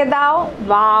সালোয়ারটা দিয়ে দাও।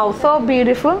 Wow, so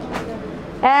beautiful.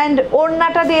 অ্যান্ড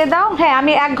ওড়নাটা দিয়ে দাও। হ্যাঁ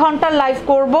আমি 1 ঘন্টার লাইভ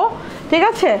করব, ঠিক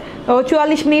আছে। ও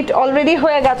 44 মিনিট অলরেডি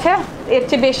হয়ে গেছে, এর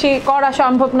চেয়ে বেশি করা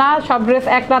সম্ভব না, সব ড্রেস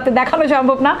এক রাতে দেখানো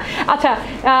সম্ভব না। আচ্ছা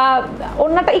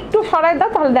ওড়নাটা একটু সরাই দাও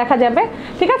তাহলে দেখা যাবে,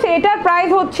 ঠিক আছে। এটার প্রাইস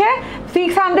হচ্ছে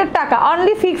 600 টাকা,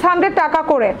 অনলি 600 টাকা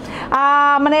করে,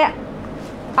 মানে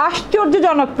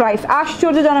আশ্চর্যজনক প্রাইস,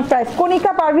 আশ্চর্যজনক প্রাইস।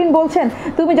 কণিকা পারভিন বলছেন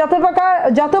তুমি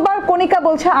যতবার কণিকা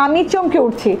বলছে আমি চমকে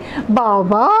উঠছি।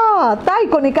 বাবা তাই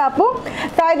কণিকা আপু?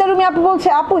 সাইদা রুমি আপু বলছে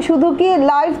আপু শুধু কি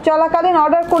লাইভ চলাকালীন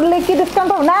অর্ডার করলে কি ডিসকাউন্ট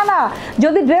পাবো? না না,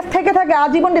 যদি ড্রেস থেকে থাকে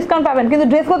আজীবন ডিসকাউন্ট পাবেন, কিন্তু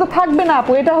ড্রেসগুলো তো থাকবে না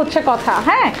আপু, এটা হচ্ছে কথা।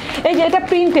 হ্যাঁ এই যে এটা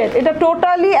প্রিন্টেড, এটা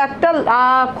টোটালি একটা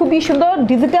খুবই সুন্দর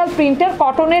ডিজিটাল প্রিন্টের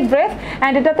কটনের ড্রেস,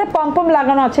 অ্যান্ড এটাতে পম্পম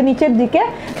লাগানো আছে নিচের দিকে।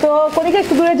 তো কণিকা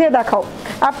একটু দূরে যেয়ে দেখাও।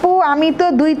 আপু আমি তো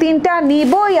 2-3টা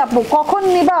নিবই আপু। কখন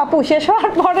নিবা আপু? শেষ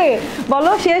হওয়ার পরে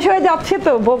বলো, শেষ হয়ে যাচ্ছে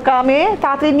তো বোকা মেয়ে,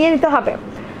 তাড়াতাড়ি নিয়ে নিতে হবে।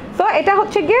 তো এটা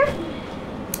হচ্ছে গিয়ে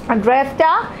ড্রেসটা,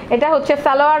 এটা হচ্ছে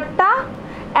সালোয়ারটা,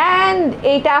 অ্যান্ড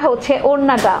এইটা হচ্ছে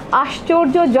ওড়নাটা।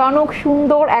 আশ্চর্যজনক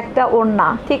সুন্দর একটা ওড়না,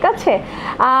 ঠিক আছে।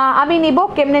 আমি নিব,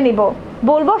 কেমনে নিব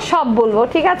বলবো, সব বলবো,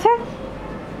 ঠিক আছে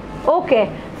ওকে।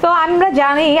 তো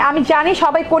আমি জানি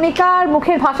সবাই কণিকার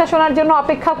মুখের ভাষা শোনার জন্য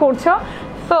অপেক্ষা করছো।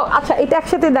 তো আচ্ছা এটা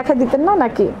একসাথে দেখা দিতেন না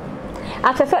নাকি?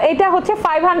 আচ্ছা তো এটা হচ্ছে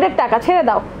 500 টাকা, ছেড়ে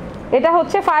দাও, এটা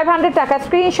হচ্ছে 500 টাকা।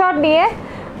 স্ক্রিনশট নিয়ে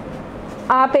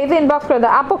পেজে ইনবক্স করে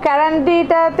দাও। আপু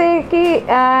ক্যারান্ডিটাতে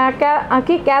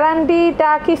কি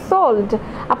ক্যারান্ডিটা কি সোল্ড?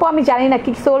 আপু আমি জানি না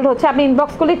কি সোল্ড হচ্ছে, আপনি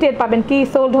ইনবক্স করলেই টের পাবেন কি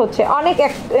সোল্ড হচ্ছে।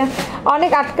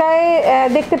 অনেক আটকায়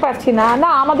দেখতে পাচ্ছি না। না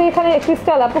আমাদের এখানে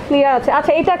ক্রিস্টাল আপু ক্লিয়ার আছে।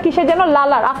 আচ্ছা এটা কিসের যেন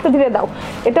লালার, আস্তে ধীরে দাও,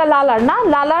 এটা লালার না,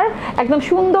 লালার একদম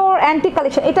সুন্দর অ্যান্টিক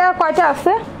কালেকশন। এটা কয়টা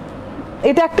আছে?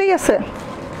 এটা একটাই আছে,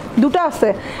 দুটো আছে।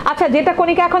 আচ্ছা যেটা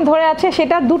কণিকা এখন ধরে আছে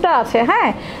সেটা দুটো আছে। হ্যাঁ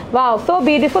ওয়াও সো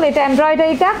বিউটিফুল। এটা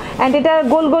এমব্রয়ডারিটা, অ্যান্ড এটা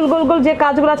গোল গোল গোল গোল যে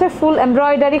কাজগুলো আছে ফুল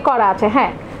এমব্রয়ডারি করা আছে।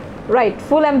 হ্যাঁ রাইট,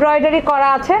 ফুল এমব্রয়ডারি করা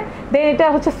আছে। দেন এটা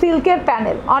হচ্ছে সিল্কের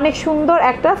প্যানেল, অনেক সুন্দর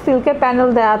একটা সিল্কের প্যানেল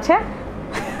দেওয়া আছে।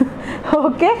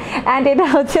 ওকে, অ্যান্ড এটা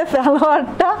হচ্ছে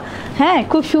সালোয়ারটা। হ্যাঁ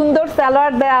খুব সুন্দর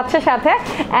সালোয়ার দেওয়া আছে সাথে,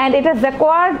 অ্যান্ড এটা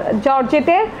জ্যাকোয়ার্ড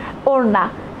জর্জেটের ওড়না।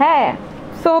 হ্যাঁ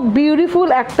সো বিউটিফুল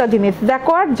একটা জিনিস,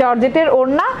 জ্যাকোয়ার্ড জর্জেটের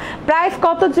ওড়না। প্রাইস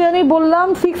কত জানি বললাম?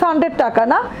 600 টাকা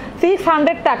না?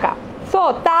 600 টাকা। সো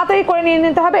তাড়াতাড়ি করে নিয়ে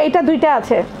নিতে হবে। এটা দুইটা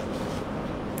আছে,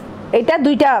 এটা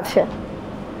দুইটা আছে।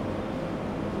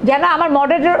 যারা আমার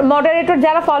মডারেটর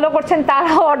যারা ফলো করছেন তারা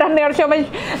অর্ডার নেওয়ার সময়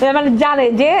মানে জানে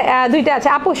যে দুইটা আছে।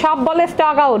 আপু সব বলে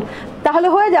স্টক আউট, তাহলে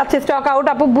হয়ে যাচ্ছে স্টক আউট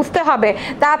আপু, বুঝতে হবে,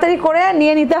 তাড়াতাড়ি করে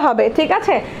নিয়ে নিতে হবে, ঠিক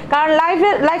আছে। কারণ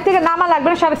লাইভ থেকে নামা লাগবে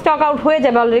না, সব স্টক আউট হয়ে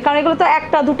যাবে অলরেডি, কারণ এগুলো তো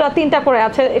 1টা 2টা 3টা করে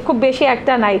আছে, খুব বেশি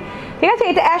একটা নাই, ঠিক আছে।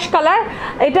 এটা অ্যাশ কালার,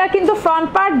 এটা কিন্তু ফ্রন্ট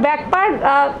পার্ট ব্যাক পার্ট।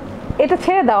 এটা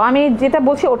ছেড়ে দাও, আমি যেটা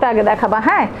বলছি ওটা আগে দেখাবা।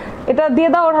 হ্যাঁ এটা দিয়ে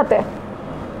দাও ওর হাতে।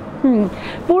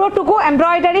 পুরোটুকু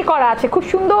এমব্রয়ডারি করা আছে খুব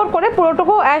সুন্দর করে,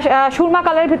 পুরোটুকু সুরমা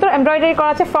কালারের ভিতর এমব্রয়ডারি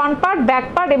করা আছে। ফ্রন্ট পার্ট ব্যাক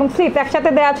পার্ট এবং স্লিভ একসাথে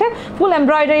দেওয়া আছে, ফুল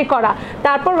এমব্রয়ডারি করা।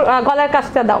 তারপর গলার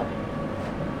কাজটা দাও।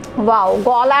 ওয়াও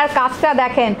গলার কাজটা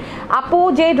দেখেন আপু,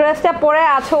 যে ড্রেসটা পরে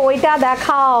আছো ওইটা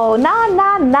দেখাও। না না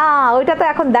না ওইটা তো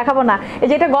এখন দেখাবো না, এই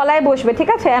যেটা গলায় বসবে, ঠিক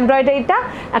আছে। এমব্রয়ডারিটা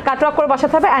কাটওয়ার্ক করে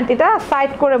বসাতে হবে, অ্যান্ড এটা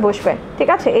সাইড করে বসবে, ঠিক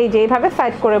আছে। এই যে এইভাবে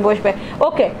সাইড করে বসবে।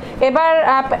 ওকে এবার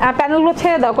প্যানেলগুলো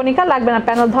ছেড়ে দাও কণিকা, লাগবে না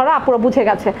প্যানেল ধরা, আপুরা বুঝে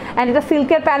গেছে। অ্যান্ড এটা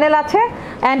সিল্কের প্যানেল আছে,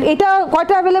 অ্যান্ড এটা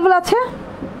কয়টা অ্যাভেলেবল আছে?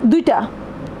 দুইটা।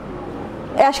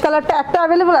 অ্যাশ কালারটা একটা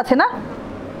অ্যাভেলেবল আছে না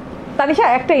তানিশা?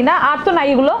 একটাই না, আর তো নাই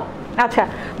এগুলো। আচ্ছা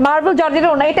মার্বেল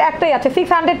জর্জেটের ওনা, এটা একটাই আছে,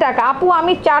 600 টাকা। আপু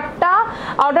আমি 4টা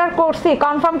অর্ডার করছি,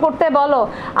 কনফার্ম করতে বলো।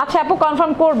 আচ্ছা আপু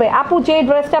কনফার্ম করবে। আপু যে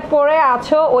ড্রেসটা পরে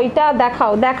আছো ওইটা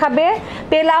দেখাও। দেখাবে,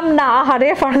 পেলাম না। আরে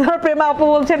ফারদার প্রেমা আপু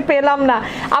বলছেন পেলাম না।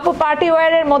 আপু পার্টি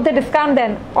ওয়্যারের মধ্যে ডিসকাউন্ট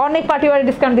দেন, অনেক পার্টি ওয়্যারে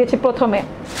ডিসকাউন্ট দিয়েছি প্রথমে।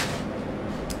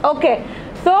 ওকে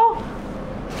সো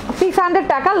 600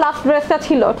 টাকা লাস্ট ড্রেসটা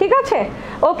ছিল, ঠিক আছে।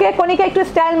 ওকে কণিকা একটু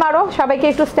স্টাইল মারো, সবাইকে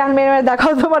একটু স্টাইল মেরে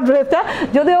দেখাও তোমার ড্রেসটা।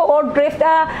 যদিও ওর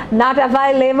ড্রেসটা নট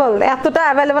অ্যাভেলেবল, এতটা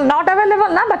অ্যাভেলেবল নট অ্যাভেলেবল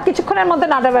না, বাট কিছুক্ষণের মধ্যে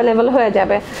নট অ্যাভেলেবল হয়ে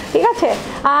যাবে, ঠিক আছে।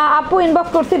 আপু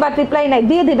ইনবক্স করছি বাট রিপ্লাই নাই,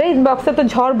 দিয়ে দিবে। ইনবক্সে তো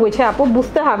ঝড় বইছে আপু,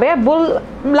 বুঝতে হবে।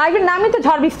 লাইভের নামই তো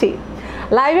ঝড় বৃষ্টি,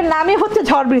 লাইভের নামই হচ্ছে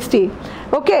ঝড় বৃষ্টি।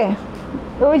 ওকে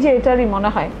ওই যে এটারই মনে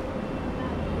হয়।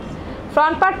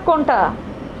 ফ্রন্ট পার্ট কোনটা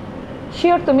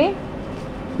শিওর তুমি?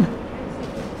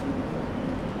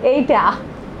 এইটা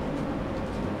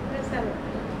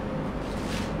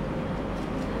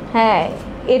হ্যাঁ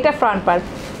এটা ফ্রন্ট পার্ট।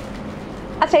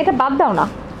 আচ্ছা এটা বাদ দাও না,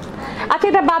 আচ্ছা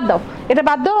এটা বাদ দাও, এটা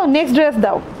বাদ দাও, নেক্সট ড্রেস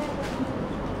দাও।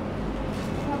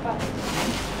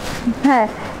 হ্যাঁ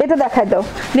এটা দেখাই দাও,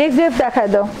 নেক্সট ড্রেস দেখাই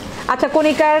দাও। আচ্ছা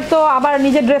কণিকার তো আবার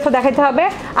নিজের ড্রেসও দেখাইতে হবে,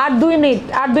 আর 2 মিনিট,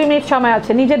 আর 2 মিনিট সময়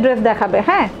আছে, নিজের ড্রেস দেখাবে।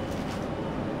 হ্যাঁ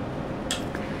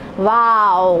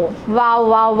ওয়াও ওয়াও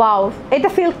ওয়াও ওয়াও, এটা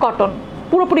সিল্ক কটন,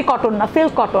 পুরোপুরি কটন না,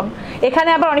 সিল্ক কটন। এখানে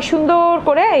আবার অনেক সুন্দর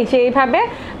করে এই যে এইভাবে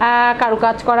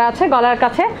কারুকাজ করা আছে গলার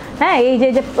কাছে, হ্যাঁ, এই যে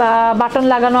যে বাটন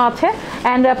লাগানো আছে,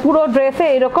 অ্যান্ড পুরো ড্রেসে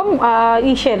এরকম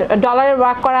ইসের ডলারের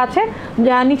ওয়ার্ক করা আছে।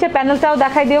 নিচে প্যানেলটাও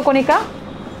দেখাই দিও কণিকা।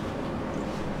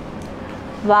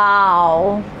 ওয়াও,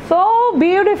 সো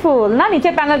বিউটিফুল না?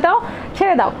 নিচের প্যানেলটাও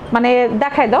ছেড়ে দাও, মানে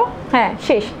দেখাই দাও, হ্যাঁ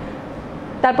শেষ।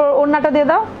 তারপর ওড়নাটা দিয়ে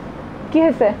দাও, কি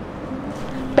হয়েছে,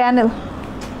 প্যানেল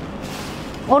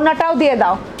ওড়নাটাও দিয়ে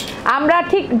দাও। আমরা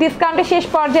ঠিক ডিসকাউন্টের শেষ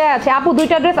পর্যায়ে আছে। আপু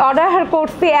 2টা ড্রেস অর্ডার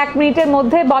করছি 1 মিনিটের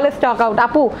মধ্যে, বলে স্টক আউট।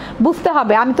 আপু বুঝতে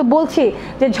হবে, আমি তো বলছি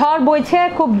যে ঝড় বইছে,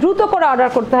 খুব দ্রুত করে অর্ডার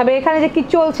করতে হবে, এখানে যে কি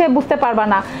চলছে বুঝতে পারবা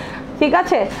না, ঠিক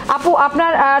আছে? আপু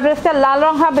আপনার ড্রেসটা লাল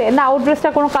রং হবে না? ওর ড্রেসটা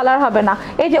কোনো কালার হবে না।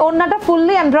 এই যে ওড়নাটা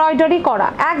ফুললি এমব্রয়ডারি করা,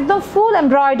 একদম ফুল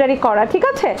এমব্রয়ডারি করা, ঠিক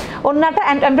আছে? ওড়নাটা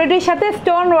এমব্রয়ডারির সাথে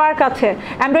স্টোন ওয়ার্ক আছে।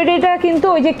 এমব্রয়ডারিটা কিন্তু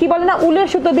ওই যে কি বলে না, উলের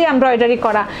সুতো দিয়ে এমব্রয়ডারি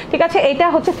করা, ঠিক আছে? এটা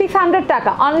হচ্ছে 600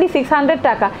 টাকা, অনলি 600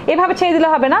 টাকা। এভাবে ছেড়ে দিলে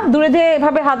হবে না, দূরে যে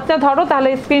এভাবে হাতটা ধরো, তাহলে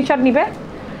স্ক্রিনশট নিবে।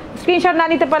 স্ক্রিনশট না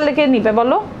নিতে পারলে কে নিবে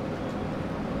বলো?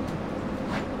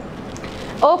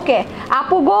 ওকে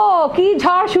আপু গো, কি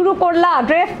ঝড় শুরু করলা,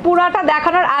 ড্রেস পুরাটা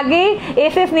দেখানোর আগেই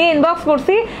এসএস নিয়ে ইনবক্স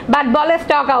করছি, বাট বলে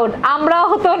স্টক আউট। আমরাও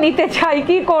তো নিতে চাই,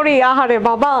 কি করি, আহারে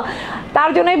বাবা। তার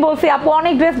জন্যই বলছি আপু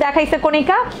অনেক ড্রেস দেখাইছে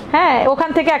কণিকা, হ্যাঁ, ওখান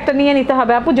থেকে একটা নিয়ে নিতে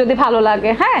হবে আপু, যদি ভালো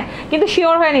লাগে, হ্যাঁ, কিন্তু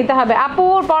শিওর হয়ে নিতে হবে।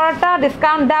 আপুর পড়াটা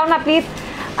ডিসকাউন্ট দাও না প্লিজ।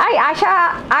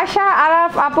 আয়শা আর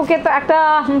আপুকে তো একটা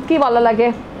কি বলা লাগে,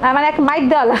 মানে এক মাইক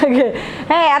দেওয়া লাগে,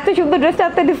 হ্যাঁ, এত সুন্দর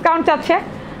ড্রেসটাতে ডিসকাউন্ট চাচ্ছে।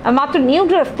 মাত্র নিউ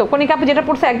ড্রেস তো, কণিকা আপু যেটা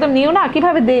পড়ছে একদম নিউ না,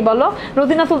 কিভাবে দেই বলো?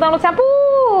 রোজিনা সুলতান বলছে আপু।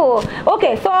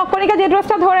 ওকে, সো কণিকা যে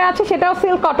ড্রেসটা ধরে আছে সেটাও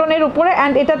সিল্ক কটনের উপরে,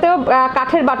 অ্যান্ড এটাতেও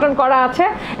কাঠের বাটন করা আছে,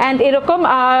 অ্যান্ড এরকম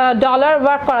ডলার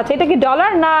ওয়ার্ক করা আছে। এটা কি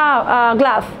ডলার না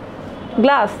গ্লাস?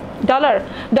 গ্লাস,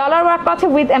 ডলার ওয়ার্ক করা আছে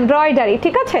উইথ এমব্রয়ডারি,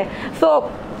 ঠিক আছে? সো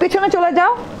পিছনে চলে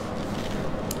যাও,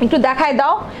 একটু দেখাই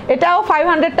দাও। এটাও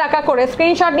 500 টাকা করে,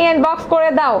 স্ক্রিনশট নিয়ে ইনবক্স করে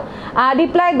দাও।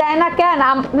 রিপ্লাই দেয় না কেন?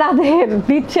 আপনাদের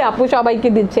দিচ্ছে আপু, সবাইকে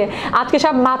দিচ্ছে। আজকে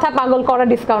সব মাথা পাগল করা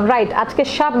ডিসকাউন্ট, রাইট? আজকে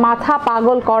সব মাথা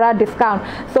পাগল করা discount,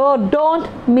 so don't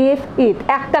miss it.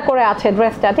 একটা করে আছে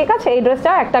ড্রেসটা, ঠিক আছে? এই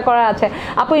ড্রেসটাও একটা করে আছে।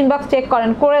 আপু ইনবক্স চেক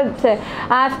করেন, করেছে।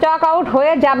 স্টক আউট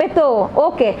হয়ে যাবে তো?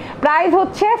 ওকে, প্রাইস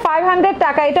হচ্ছে 500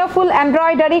 টাকা, এটাও ফুল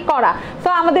এমব্রয়ডারি করা। সো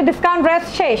আমাদের ডিসকাউন্ট ড্রেস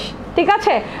শেষ, ঠিক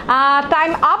আছে?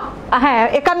 টাইম আপ, হ্যাঁ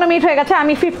 51 মিনিট হয়ে গেছে,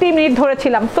 আমি 50 মিনিট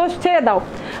ধরেছিলাম, তো ছেড়ে দাও।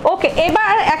 ওকে,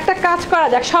 এবার একটা কাজ করা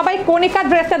যাক, সবাই কণিকা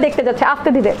ড্রেসটা দেখতে যাচ্ছে, আস্তে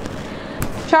ধীরে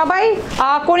সবাই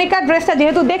কণিকা ড্রেসটা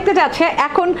যেহেতু দেখতে যাচ্ছে,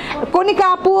 এখন কণিকা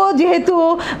আপুও যেহেতু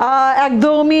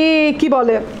একদমই কি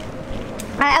বলে,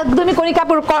 একদমই কণিকা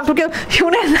আপুর কণ্ঠ কেউ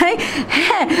শুনে নাই,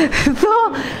 হ্যাঁ,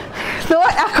 তো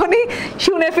এখনই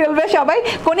শুনে ফেলবে সবাই।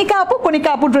 কণিকা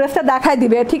আপু ড্রেসটা দেখাই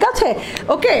দিবে, ঠিক আছে?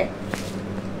 ওকে,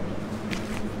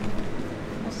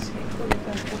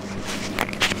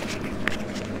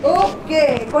 ওকে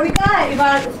কণিকা,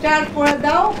 এবার স্টার্ট করে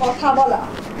দাও কথা বলা।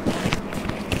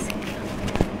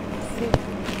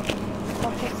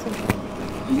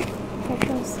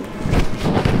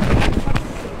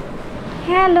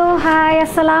 হ্যালো, হাই,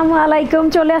 আসসালামু আলাইকুম।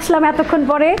 চলে আসলাম এতক্ষণ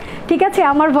পরে, ঠিক আছে?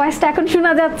 আমার ভয়েসটা এখন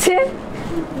শোনা যাচ্ছে?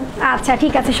 আচ্ছা,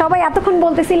 ঠিক আছে। সবাই এতক্ষণ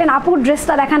বলতেছিলেন আপুর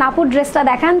ড্রেসটা দেখান, আপুর ড্রেসটা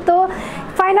দেখান, তো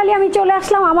ফাইনালি আমি চলে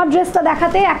আসলাম আমার ড্রেসটা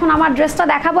দেখাতে। এখন আমার ড্রেসটা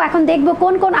দেখাবো, এখন দেখবো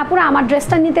কোন কোন আপুরা আমার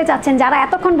ড্রেসটা নিতে চাচ্ছেন। যারা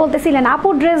এতক্ষণ বলতেছিলেন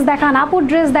আপুর ড্রেস দেখান, আপুর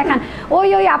ড্রেস দেখান,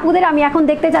 ওই আপুদের আমি এখন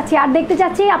দেখতে চাচ্ছি, আর দেখতে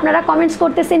চাচ্ছি আপনারা কমেন্টস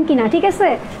করতেছেন কিনা, ঠিক আছে?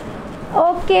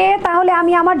 ওকে, তাহলে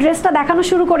আমি আমার ড্রেসটা দেখানো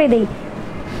শুরু করে দিই।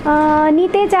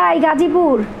 নিতে চাই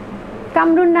গাজীপুর,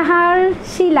 কামরুন নাহার,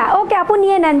 শিলা। ওকে আপু,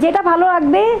 নিয়ে নেন, যেটা ভালো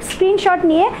লাগবে স্ক্রিনশট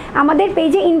নিয়ে আমাদের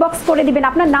পেজে ইনবক্স করে দিবেন।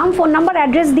 আপনার নাম, ফোন নাম্বার,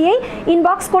 অ্যাড্রেস দিয়েই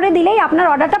ইনবক্স করে দিলেই আপনার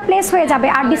অর্ডারটা প্লেস হয়ে যাবে।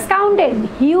 আর ডিসকাউন্টেড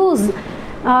হিউজ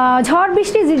ঝড়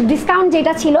বৃষ্টি ডিসকাউন্ট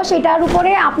যেটা ছিল সেটার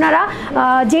উপরে আপনারা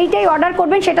যেইটাই অর্ডার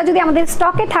করবেন সেটা যদি আমাদের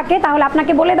স্টকে থাকে তাহলে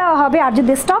আপনাকে বলে দেওয়া হবে, আর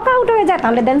যদি স্টক আউট হয়ে যায়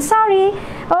তাহলে দেন সরি।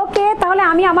 ওকে, তাহলে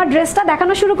আমি আমার ড্রেসটা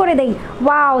দেখানো শুরু করে দেই।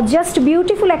 ওয়াও, জাস্ট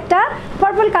বিউটিফুল একটা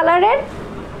পার্পল কালারের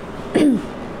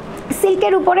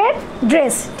সিল্কের উপরের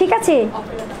ড্রেস, ঠিক আছে?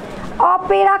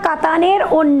 অপেরা কাতানের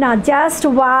ওড়না, জাস্ট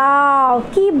ওয়াও,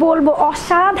 কি বলবো,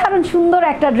 অসাধারণ সুন্দর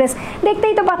একটা ড্রেস।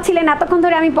 দেখতেই তো পাচ্ছিলেন এতক্ষণ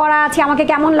ধরে আমি পরা আছি, আমাকে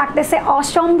কেমন লাগতেছে,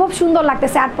 অসম্ভব সুন্দর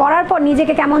লাগতেছে। আর পরার পর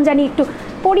নিজেকে কেমন জানি একটু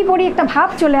পরি একটা ভাব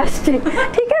চলে আসছে,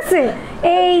 ঠিক আছে?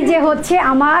 এই যে হচ্ছে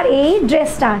আমার এই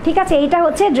ড্রেসটা, ঠিক আছে? এইটা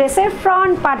হচ্ছে ড্রেসের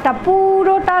ফ্রন্ট পার্টটা,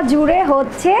 পুরোটা জুড়ে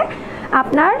হচ্ছে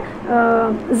আপনার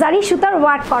জারি সুতার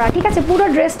ওয়ার্ক করা, ঠিক আছে? পুরো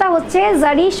ড্রেসটা হচ্ছে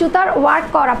জারি সুতার ওয়ার্ক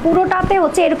করা, পুরোটাতে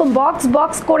হচ্ছে এরকম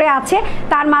বক্স করে আছে,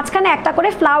 তার মাঝখানে একটা করে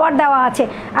ফ্লাওয়ার দেওয়া আছে।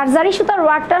 আর জারি সুতার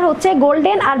ওয়ার্কটার হচ্ছে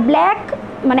গোল্ডেন আর ব্ল্যাক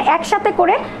মানে একসাথে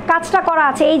করে কাজটা করা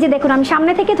আছে। এই যে দেখুন আমি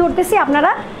সামনে থেকে ধরতেছি,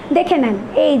 আপনারা দেখে নেন।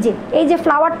 এই যে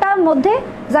ফ্লাওয়ারটার মধ্যে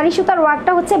জারি সুতার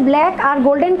ওয়ার্কটা হচ্ছে ব্ল্যাক আর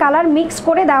গোল্ডেন কালার মিক্স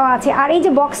করে দেওয়া আছে। আর এই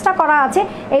যে বক্সটা করা আছে,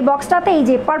 এই বক্সটাতে এই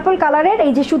যে পার্পল কালারের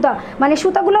এই যে সুতা, মানে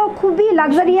সুতাগুলো খুবই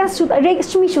লাক্সারিয়াস সুতা,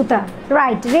 রেশমি সুতা,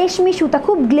 রাইট, রেশমি সুতা,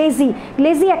 খুব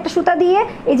গ্লেজি একটা সুতা দিয়ে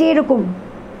এই যে এরকম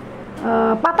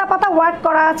পাতা পাতা ওয়ার্ক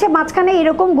করা আছে, মাঝখানে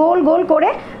এরকম গোল গোল করে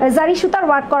জারি সুতার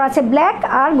ওয়ার্ক করা আছে ব্ল্যাক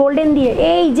আর গোল্ডেন দিয়ে।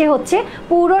 এই যে হচ্ছে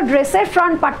পুরো ড্রেসের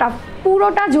ফ্রন্ট পার্টটা,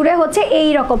 পুরোটা জুড়ে হচ্ছে এই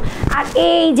রকম। আর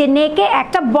এই যে নেকে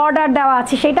একটা বর্ডার দেওয়া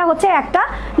আছে, সেটা হচ্ছে একটা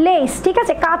লেস, ঠিক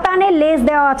আছে, কাতানের লেস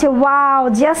দেওয়া আছে। Wow,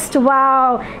 just wow,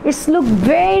 it's look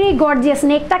very gorgeous,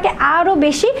 নেকটাকে আরও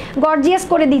বেশি গর্জিয়াস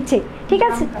করে দিচ্ছে, ঠিক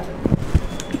আছে।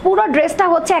 পুরো ড্রেসটা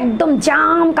হচ্ছে একদম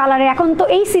জাম কালারের। এখন তো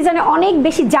এই সিজনে অনেক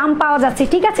বেশি জাম পাওয়া যাচ্ছে,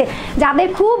 ঠিক আছে, যাদের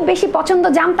খুব বেশি পছন্দ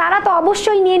জাম তারা তো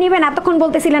অবশ্যই নিয়ে নেবেন। এতক্ষণ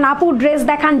বলতেছিলেন আপু ড্রেস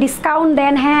দেখান, ডিসকাউন্ট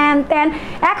দেন, হ্যান ত্যান,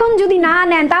 এখন যদি না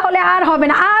নেন তাহলে আর হবে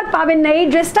না, আর পাবেন না। এই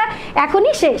ড্রেসটা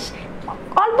এখনই শেষ,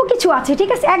 অল্প কিছু আছে, ঠিক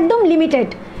আছে, একদম লিমিটেড।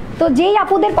 তো যেই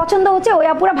আপুদের পছন্দ হচ্ছে ওই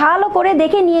আপুরা ভালো করে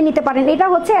দেখে নিয়ে নিতে পারেন। এটা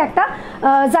হচ্ছে একটা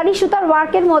জারি সুতার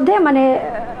ওয়ার্কের মধ্যে, মানে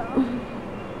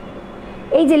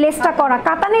এই যে লেসটা করা,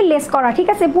 কাতানের লেস করা, ঠিক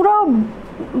আছে, পুরো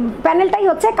প্যানেলটাই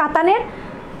হচ্ছে কাতানের।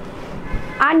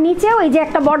 আর নিচেও এই যে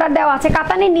একটা বর্ডার দেওয়া আছে,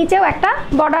 কাতানের নিচেও একটা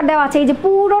বর্ডার দেওয়া আছে। এই যে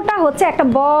পুরোটা হচ্ছে একটা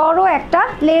বড় একটা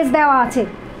লেস দেওয়া আছে,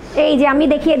 এই যে আমি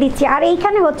দেখিয়ে দিচ্ছি। আর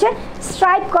এইখানে হচ্ছে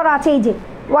স্ট্রাইপ করা আছে, এই যে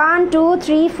 1 2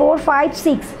 3 4 5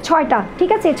 6 6টা,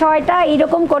 ঠিক আছে, 6টা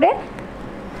এইরকম করে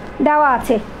দেওয়া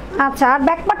আছে। আচ্ছা, আর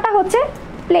ব্যাকপার্টটা হচ্ছে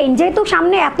প্লেন, যেহেতু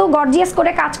সামনে এত গর্জিয়াস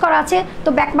করে কাজ করা আছে তো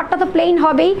ব্যাকপার্টটা তো প্লেন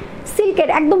হবেই। সিল্কের,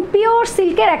 একদম পিওর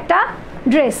সিল্কের একটা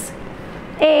ড্রেস।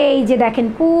 এই যে দেখেন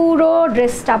পুরো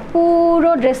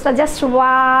ড্রেসটা জাস্ট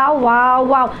ওয়াও ওয়াও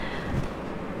ওয়াও,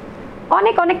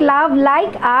 অনেক অনেক লাভ,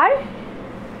 লাইক আর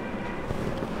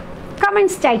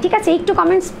কমেন্টস চাই, ঠিক আছে, একটু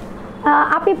কমেন্টস।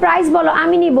 আপনি প্রাইস বলো,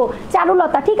 আমি নিব।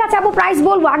 চারুলতা, ঠিক আছে আপু প্রাইস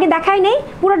বলবো, আগে দেখাই নেই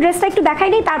পুরো ড্রেসটা, একটু দেখাই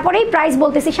নেই তারপরেই প্রাইস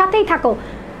বলতেছি, সাথেই থাকো।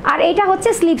 আর এইটা হচ্ছে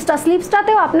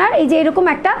স্লিভসটাতেও আপনার এই যে এরকম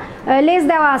একটা লেস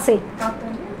দেওয়া আছে,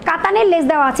 কাতানের লেস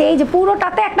দেওয়া আছে। এই যে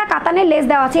পুরোটাতে একটা কাতানের লেস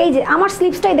দেওয়া আছে। এই যে আমার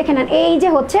স্লিভসটাই দেখে নেন, এই যে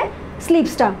হচ্ছে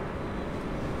স্লিভসটা।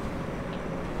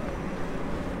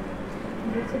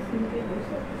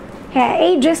 হ্যাঁ,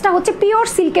 এই ড্রেসটা হচ্ছে পিওর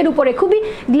সিল্কের উপরে, খুবই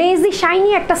গ্লেজি শাইনি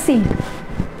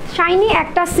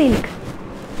একটা silk.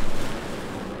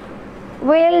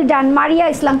 Well done Maria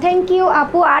Islam, thank you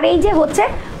আপু। আর এই যে হচ্ছে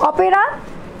অপেরা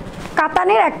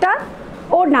কাতানের একটা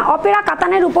ওড়না, অপেরা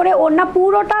কাতানের উপরে ওড়না,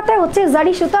 পুরোটাতে হচ্ছে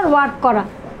জারি সুতার ওয়ার্ক করা,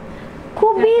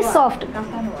 খুবই সফট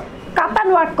কাতান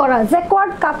ওয়ার্ক করা,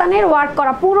 জ্যাকওয়ার্ড কাতানের ওয়ার্ক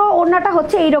করা। পুরো ওড়নাটা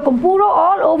হচ্ছে এইরকম, পুরো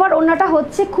অল ওভার ওড়নাটা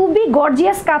হচ্ছে খুবই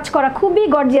গর্জিয়াস কাজ করা, খুবই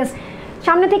গর্জিয়াস।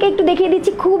 সামনে থেকে একটু দেখিয়ে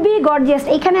দিচ্ছি, খুবই গর্জিয়াস।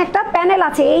 এখানে একটা প্যানেল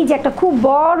আছে, এই যে একটা খুব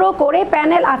বড় করে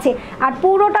প্যানেল আছে, আর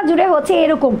পুরোটা জুড়ে হচ্ছে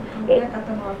এরকম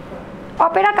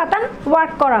অপেরা কাতান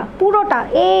ওয়ার্ক করা পুরোটা।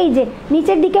 এই যে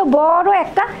নিচের দিকে বড়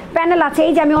একটা প্যানেল আছে,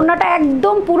 এই যে আমি ওড়নাটা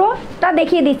একদম পুরোটা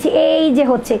দেখিয়ে দিচ্ছি। এই যে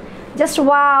হচ্ছে জাস্ট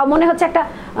ওয়াও, মনে হচ্ছে একটা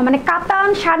মানে কাতান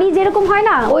শাড়ি যেরকম হয়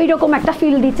না, ওই রকম একটা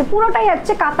ফিল দিচ্ছে। পুরোটাই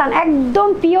হচ্ছে কাতান, একদম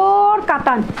পিওর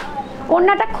কাতান।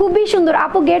 ওড়নাটা খুবই সুন্দর।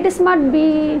 আপু গেট স্মার্ট বি,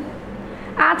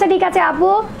 আচ্ছা ঠিক আছে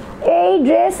আপু, এই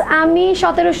ড্রেস আমি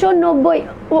 1790।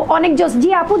 ও অনেক জোস। জি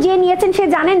আপু, যে নিয়েছেন সে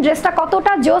জানেন ড্রেসটা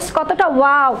কতটা জোস, কতটা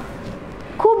ওয়াও,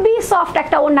 খুবই সফট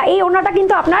একটা ওড়না। এই ওড়নাটা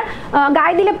কিন্তু আপনার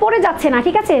গায়ে দিলে পরে যাচ্ছে না,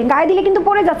 ঠিক আছে, গায়ে দিলে কিন্তু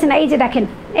পরে যাচ্ছে না। এই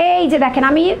যে দেখেন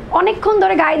আমি অনেকক্ষণ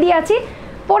ধরে গায়ে দিয়ে আছি,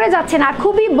 পরে যাচ্ছে না।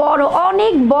 খুবই বড়,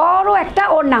 অনেক বড় একটা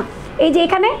ওড়না। এই যে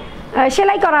এখানে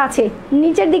সেলাই করা আছে,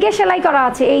 নিচের দিকে সেলাই করা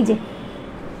আছে। এই যে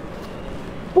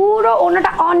পুরো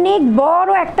ওড়নাটা অনেক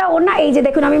বড় একটা ওড়না। এই যে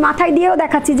দেখুন আমি মাথায় দিয়েও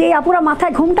দেখাচ্ছি, যে আপুরা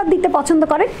মাথায় ঘুমটা দিতে পছন্দ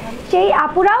করেন সেই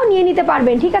আপুরাও নিয়ে নিতে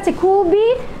পারবেন, ঠিক আছে। খুবই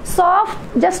সফট,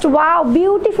 জাস্ট ওয়াও,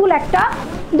 বিউটিফুল একটা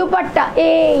দুপাট্টা।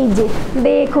 এই যে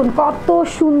দেখুন কত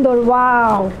সুন্দর,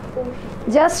 ওয়াও,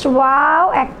 জাস্ট ওয়াও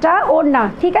একটা ওড়না,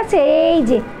 ঠিক আছে। এই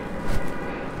যে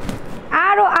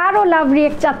আরো লাভ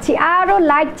রিয়েক্ট চাচ্ছি, আরো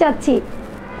লাইক চাচ্ছি।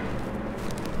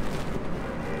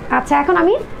 আচ্ছা, এখন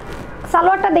আমি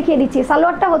সালোয়ারটা দেখিয়ে দিচ্ছি।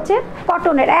 সালোয়ারটা হচ্ছে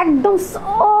কটনের, একদম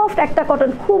সফট একটা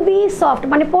কটন, খুবই সফট,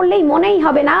 মানে পরলেই মনেই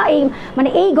হবে না এই মানে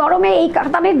এই গরমে এই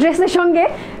কাতানের ড্রেসের সঙ্গে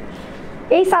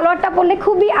এই সালোয়ারটা পরলে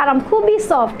খুবই আরাম, খুবই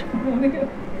সফট,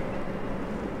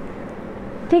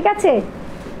 ঠিক আছে।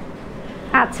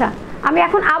 আচ্ছা, আমি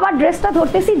এখন আবার ড্রেসটা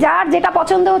ধরতেছি। যার যেটা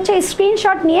পছন্দ হচ্ছে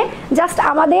স্ক্রিনশট নিয়ে জাস্ট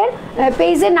আমাদের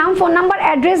পেজের নাম, ফোন নাম্বার,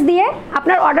 অ্যাড্রেস দিয়ে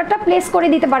আপনার অর্ডারটা প্লেস করে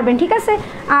দিতে পারবেন, ঠিক আছে।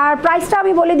 আর প্রাইসটা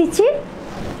আমি বলে দিচ্ছি,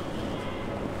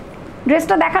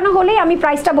 ড্রেসটা দেখানো হলেই আমি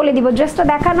প্রাইসটা বলে দিব, ড্রেসটা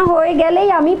দেখানো হয়ে গেলেই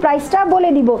আমি প্রাইসটা বলে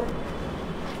দিব।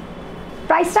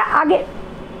 প্রাইসটা আগে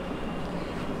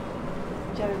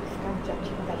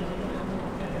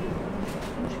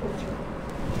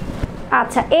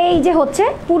আচ্ছা, এই যে হচ্ছে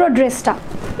পুরো ড্রেসটা,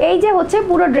 এই যে হচ্ছে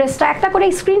পুরো ড্রেসটা। একটা করে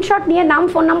স্ক্রিনশট নিয়ে নাম,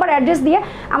 ফোন নাম্বার, অ্যাড্রেস দিয়ে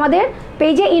আমাদের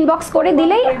পেজে ইনবক্স করে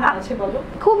দিলেই,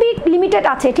 খুবই লিমিটেড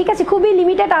আছে, ঠিক আছে, খুবই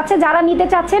লিমিটেড আছে। যারা নিতে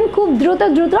চাচ্ছেন খুব দ্রুত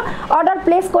দ্রুত অর্ডার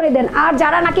প্লেস করে দেন। আর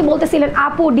যারা নাকি বলতেছিলেন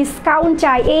আপু ডিসকাউন্ট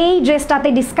চাই, এই ড্রেসটাতে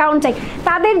ডিসকাউন্ট চাই,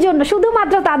 তাদের জন্য,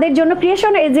 শুধুমাত্র তাদের জন্য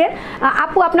ক্রিয়েশন এজের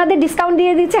আপু আপনাদের ডিসকাউন্ট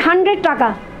দিয়ে দিচ্ছে 100 টাকা,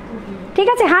 ঠিক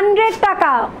আছে, 100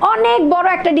 টাকা, অনেক বড়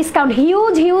একটা discount,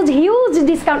 huge huge huge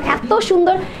discount. এত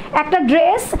সুন্দর একটা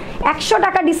ড্রেস 100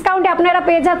 টাকা ডিসকাউন্টে আপনারা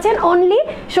পেয়ে যাচ্ছেন অনলি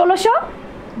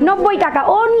 1690 টাকা,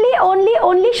 অনলি অনলি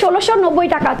অনলি 1690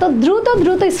 টাকা। তো দ্রুত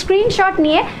দ্রুত স্ক্রিনশট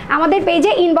নিয়ে আমাদের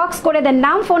পেজে ইনবক্স করে দেন,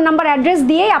 নাম, ফোন নাম্বার, অ্যাড্রেস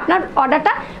দিয়েই আপনার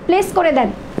অর্ডারটা প্লেস করে দেন,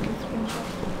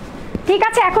 ঠিক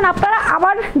আছে। এখন আপনারা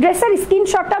আবার ড্রেসের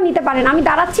স্ক্রিনশটটাও নিতে পারেন, আমি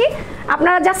দাঁড়াচ্ছি,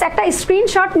 আপনারা জাস্ট একটা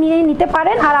স্ক্রিনশট নিয়ে নিতে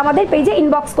পারেন আর আমাদের পেজে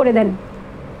ইনবক্স করে দেন।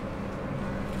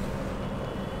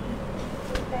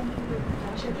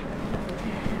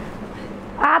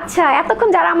 আচ্ছা, এতক্ষণ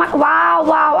যারা আমার ওয়াও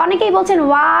ওয়াও, অনেকেই বলছেন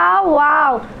ওয়াও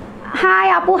ওয়াও, হাই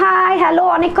আপু, হাই হ্যালো,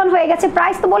 অনেকক্ষণ হয়ে গেছে।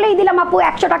 প্রাইস তো বলেই দিলাম আপু,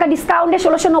 100 টাকা ডিসকাউন্টে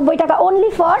 1690 টাকা,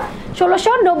 অনলি ফর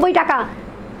 1690 টাকা।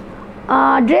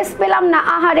 ড্রেস পেলাম না,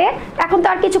 আহারে, এখন তো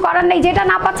আর কিছু করার নেই, যেটা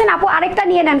না পাচ্ছেন আপু আরেকটা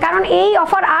নিয়ে নেন, কারণ এই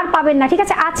অফার আর পাবেন না, ঠিক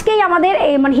আছে। আজকেই আমাদের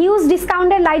মানে হিউজ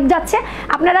ডিসকাউন্টের লাইভ যাচ্ছে,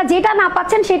 আপনারা যেটা না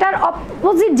পাচ্ছেন সেটার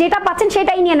অপোজিট যেটা পাচ্ছেন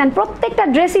সেটাই নিয়ে নেন। প্রত্যেকটা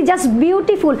ড্রেসই জাস্ট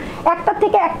বিউটিফুল, একটার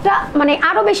থেকে একটা মানে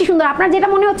আরও বেশি সুন্দর। আপনার যেটা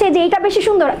মনে হচ্ছে যে এইটা বেশি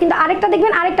সুন্দর, কিন্তু আরেকটা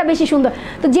দেখবেন আরেকটা বেশি সুন্দর,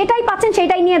 তো যেটাই পাচ্ছেন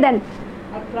সেটাই নিয়ে দেন।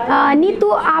 নিতু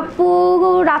আপু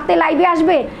রাতে লাইভে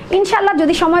আসবে ইনশাল্লাহ,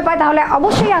 যদি সময় পায় তাহলে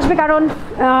অবশ্যই আসবে, কারণ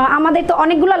আমাদের তো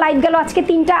অনেকগুলো লাইভ গেল আজকে,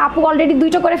 3টা, আপু অলরেডি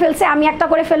 2টো করে ফেলছে, আমি একটা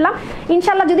করে ফেললাম।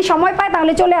 ইনশাল্লাহ যদি সময় পায়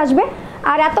তাহলে চলে আসবে।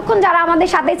 আর এতক্ষণ যারা আমাদের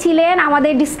সাথে ছিলেন,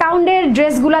 আমাদের ডিসকাউন্টের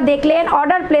ড্রেসগুলো দেখলেন,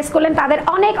 অর্ডার প্লেস করলেন, তাদের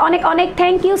অনেক অনেক অনেক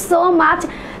থ্যাংক ইউ সো মাচ,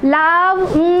 লাভ,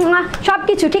 সব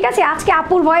কিছু, ঠিক আছে। আজকে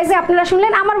আপুর ভয়েসে আপনারা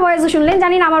শুনলেন, আমার ভয়েসও শুনলেন,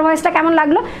 জানি না আমার ভয়েসটা কেমন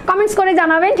লাগলো, কমেন্টস করে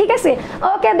জানাবেন, ঠিক আছে।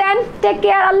 ওকে দেন, টেক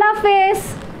কেয়ার, আল্লাহ হাফেজ।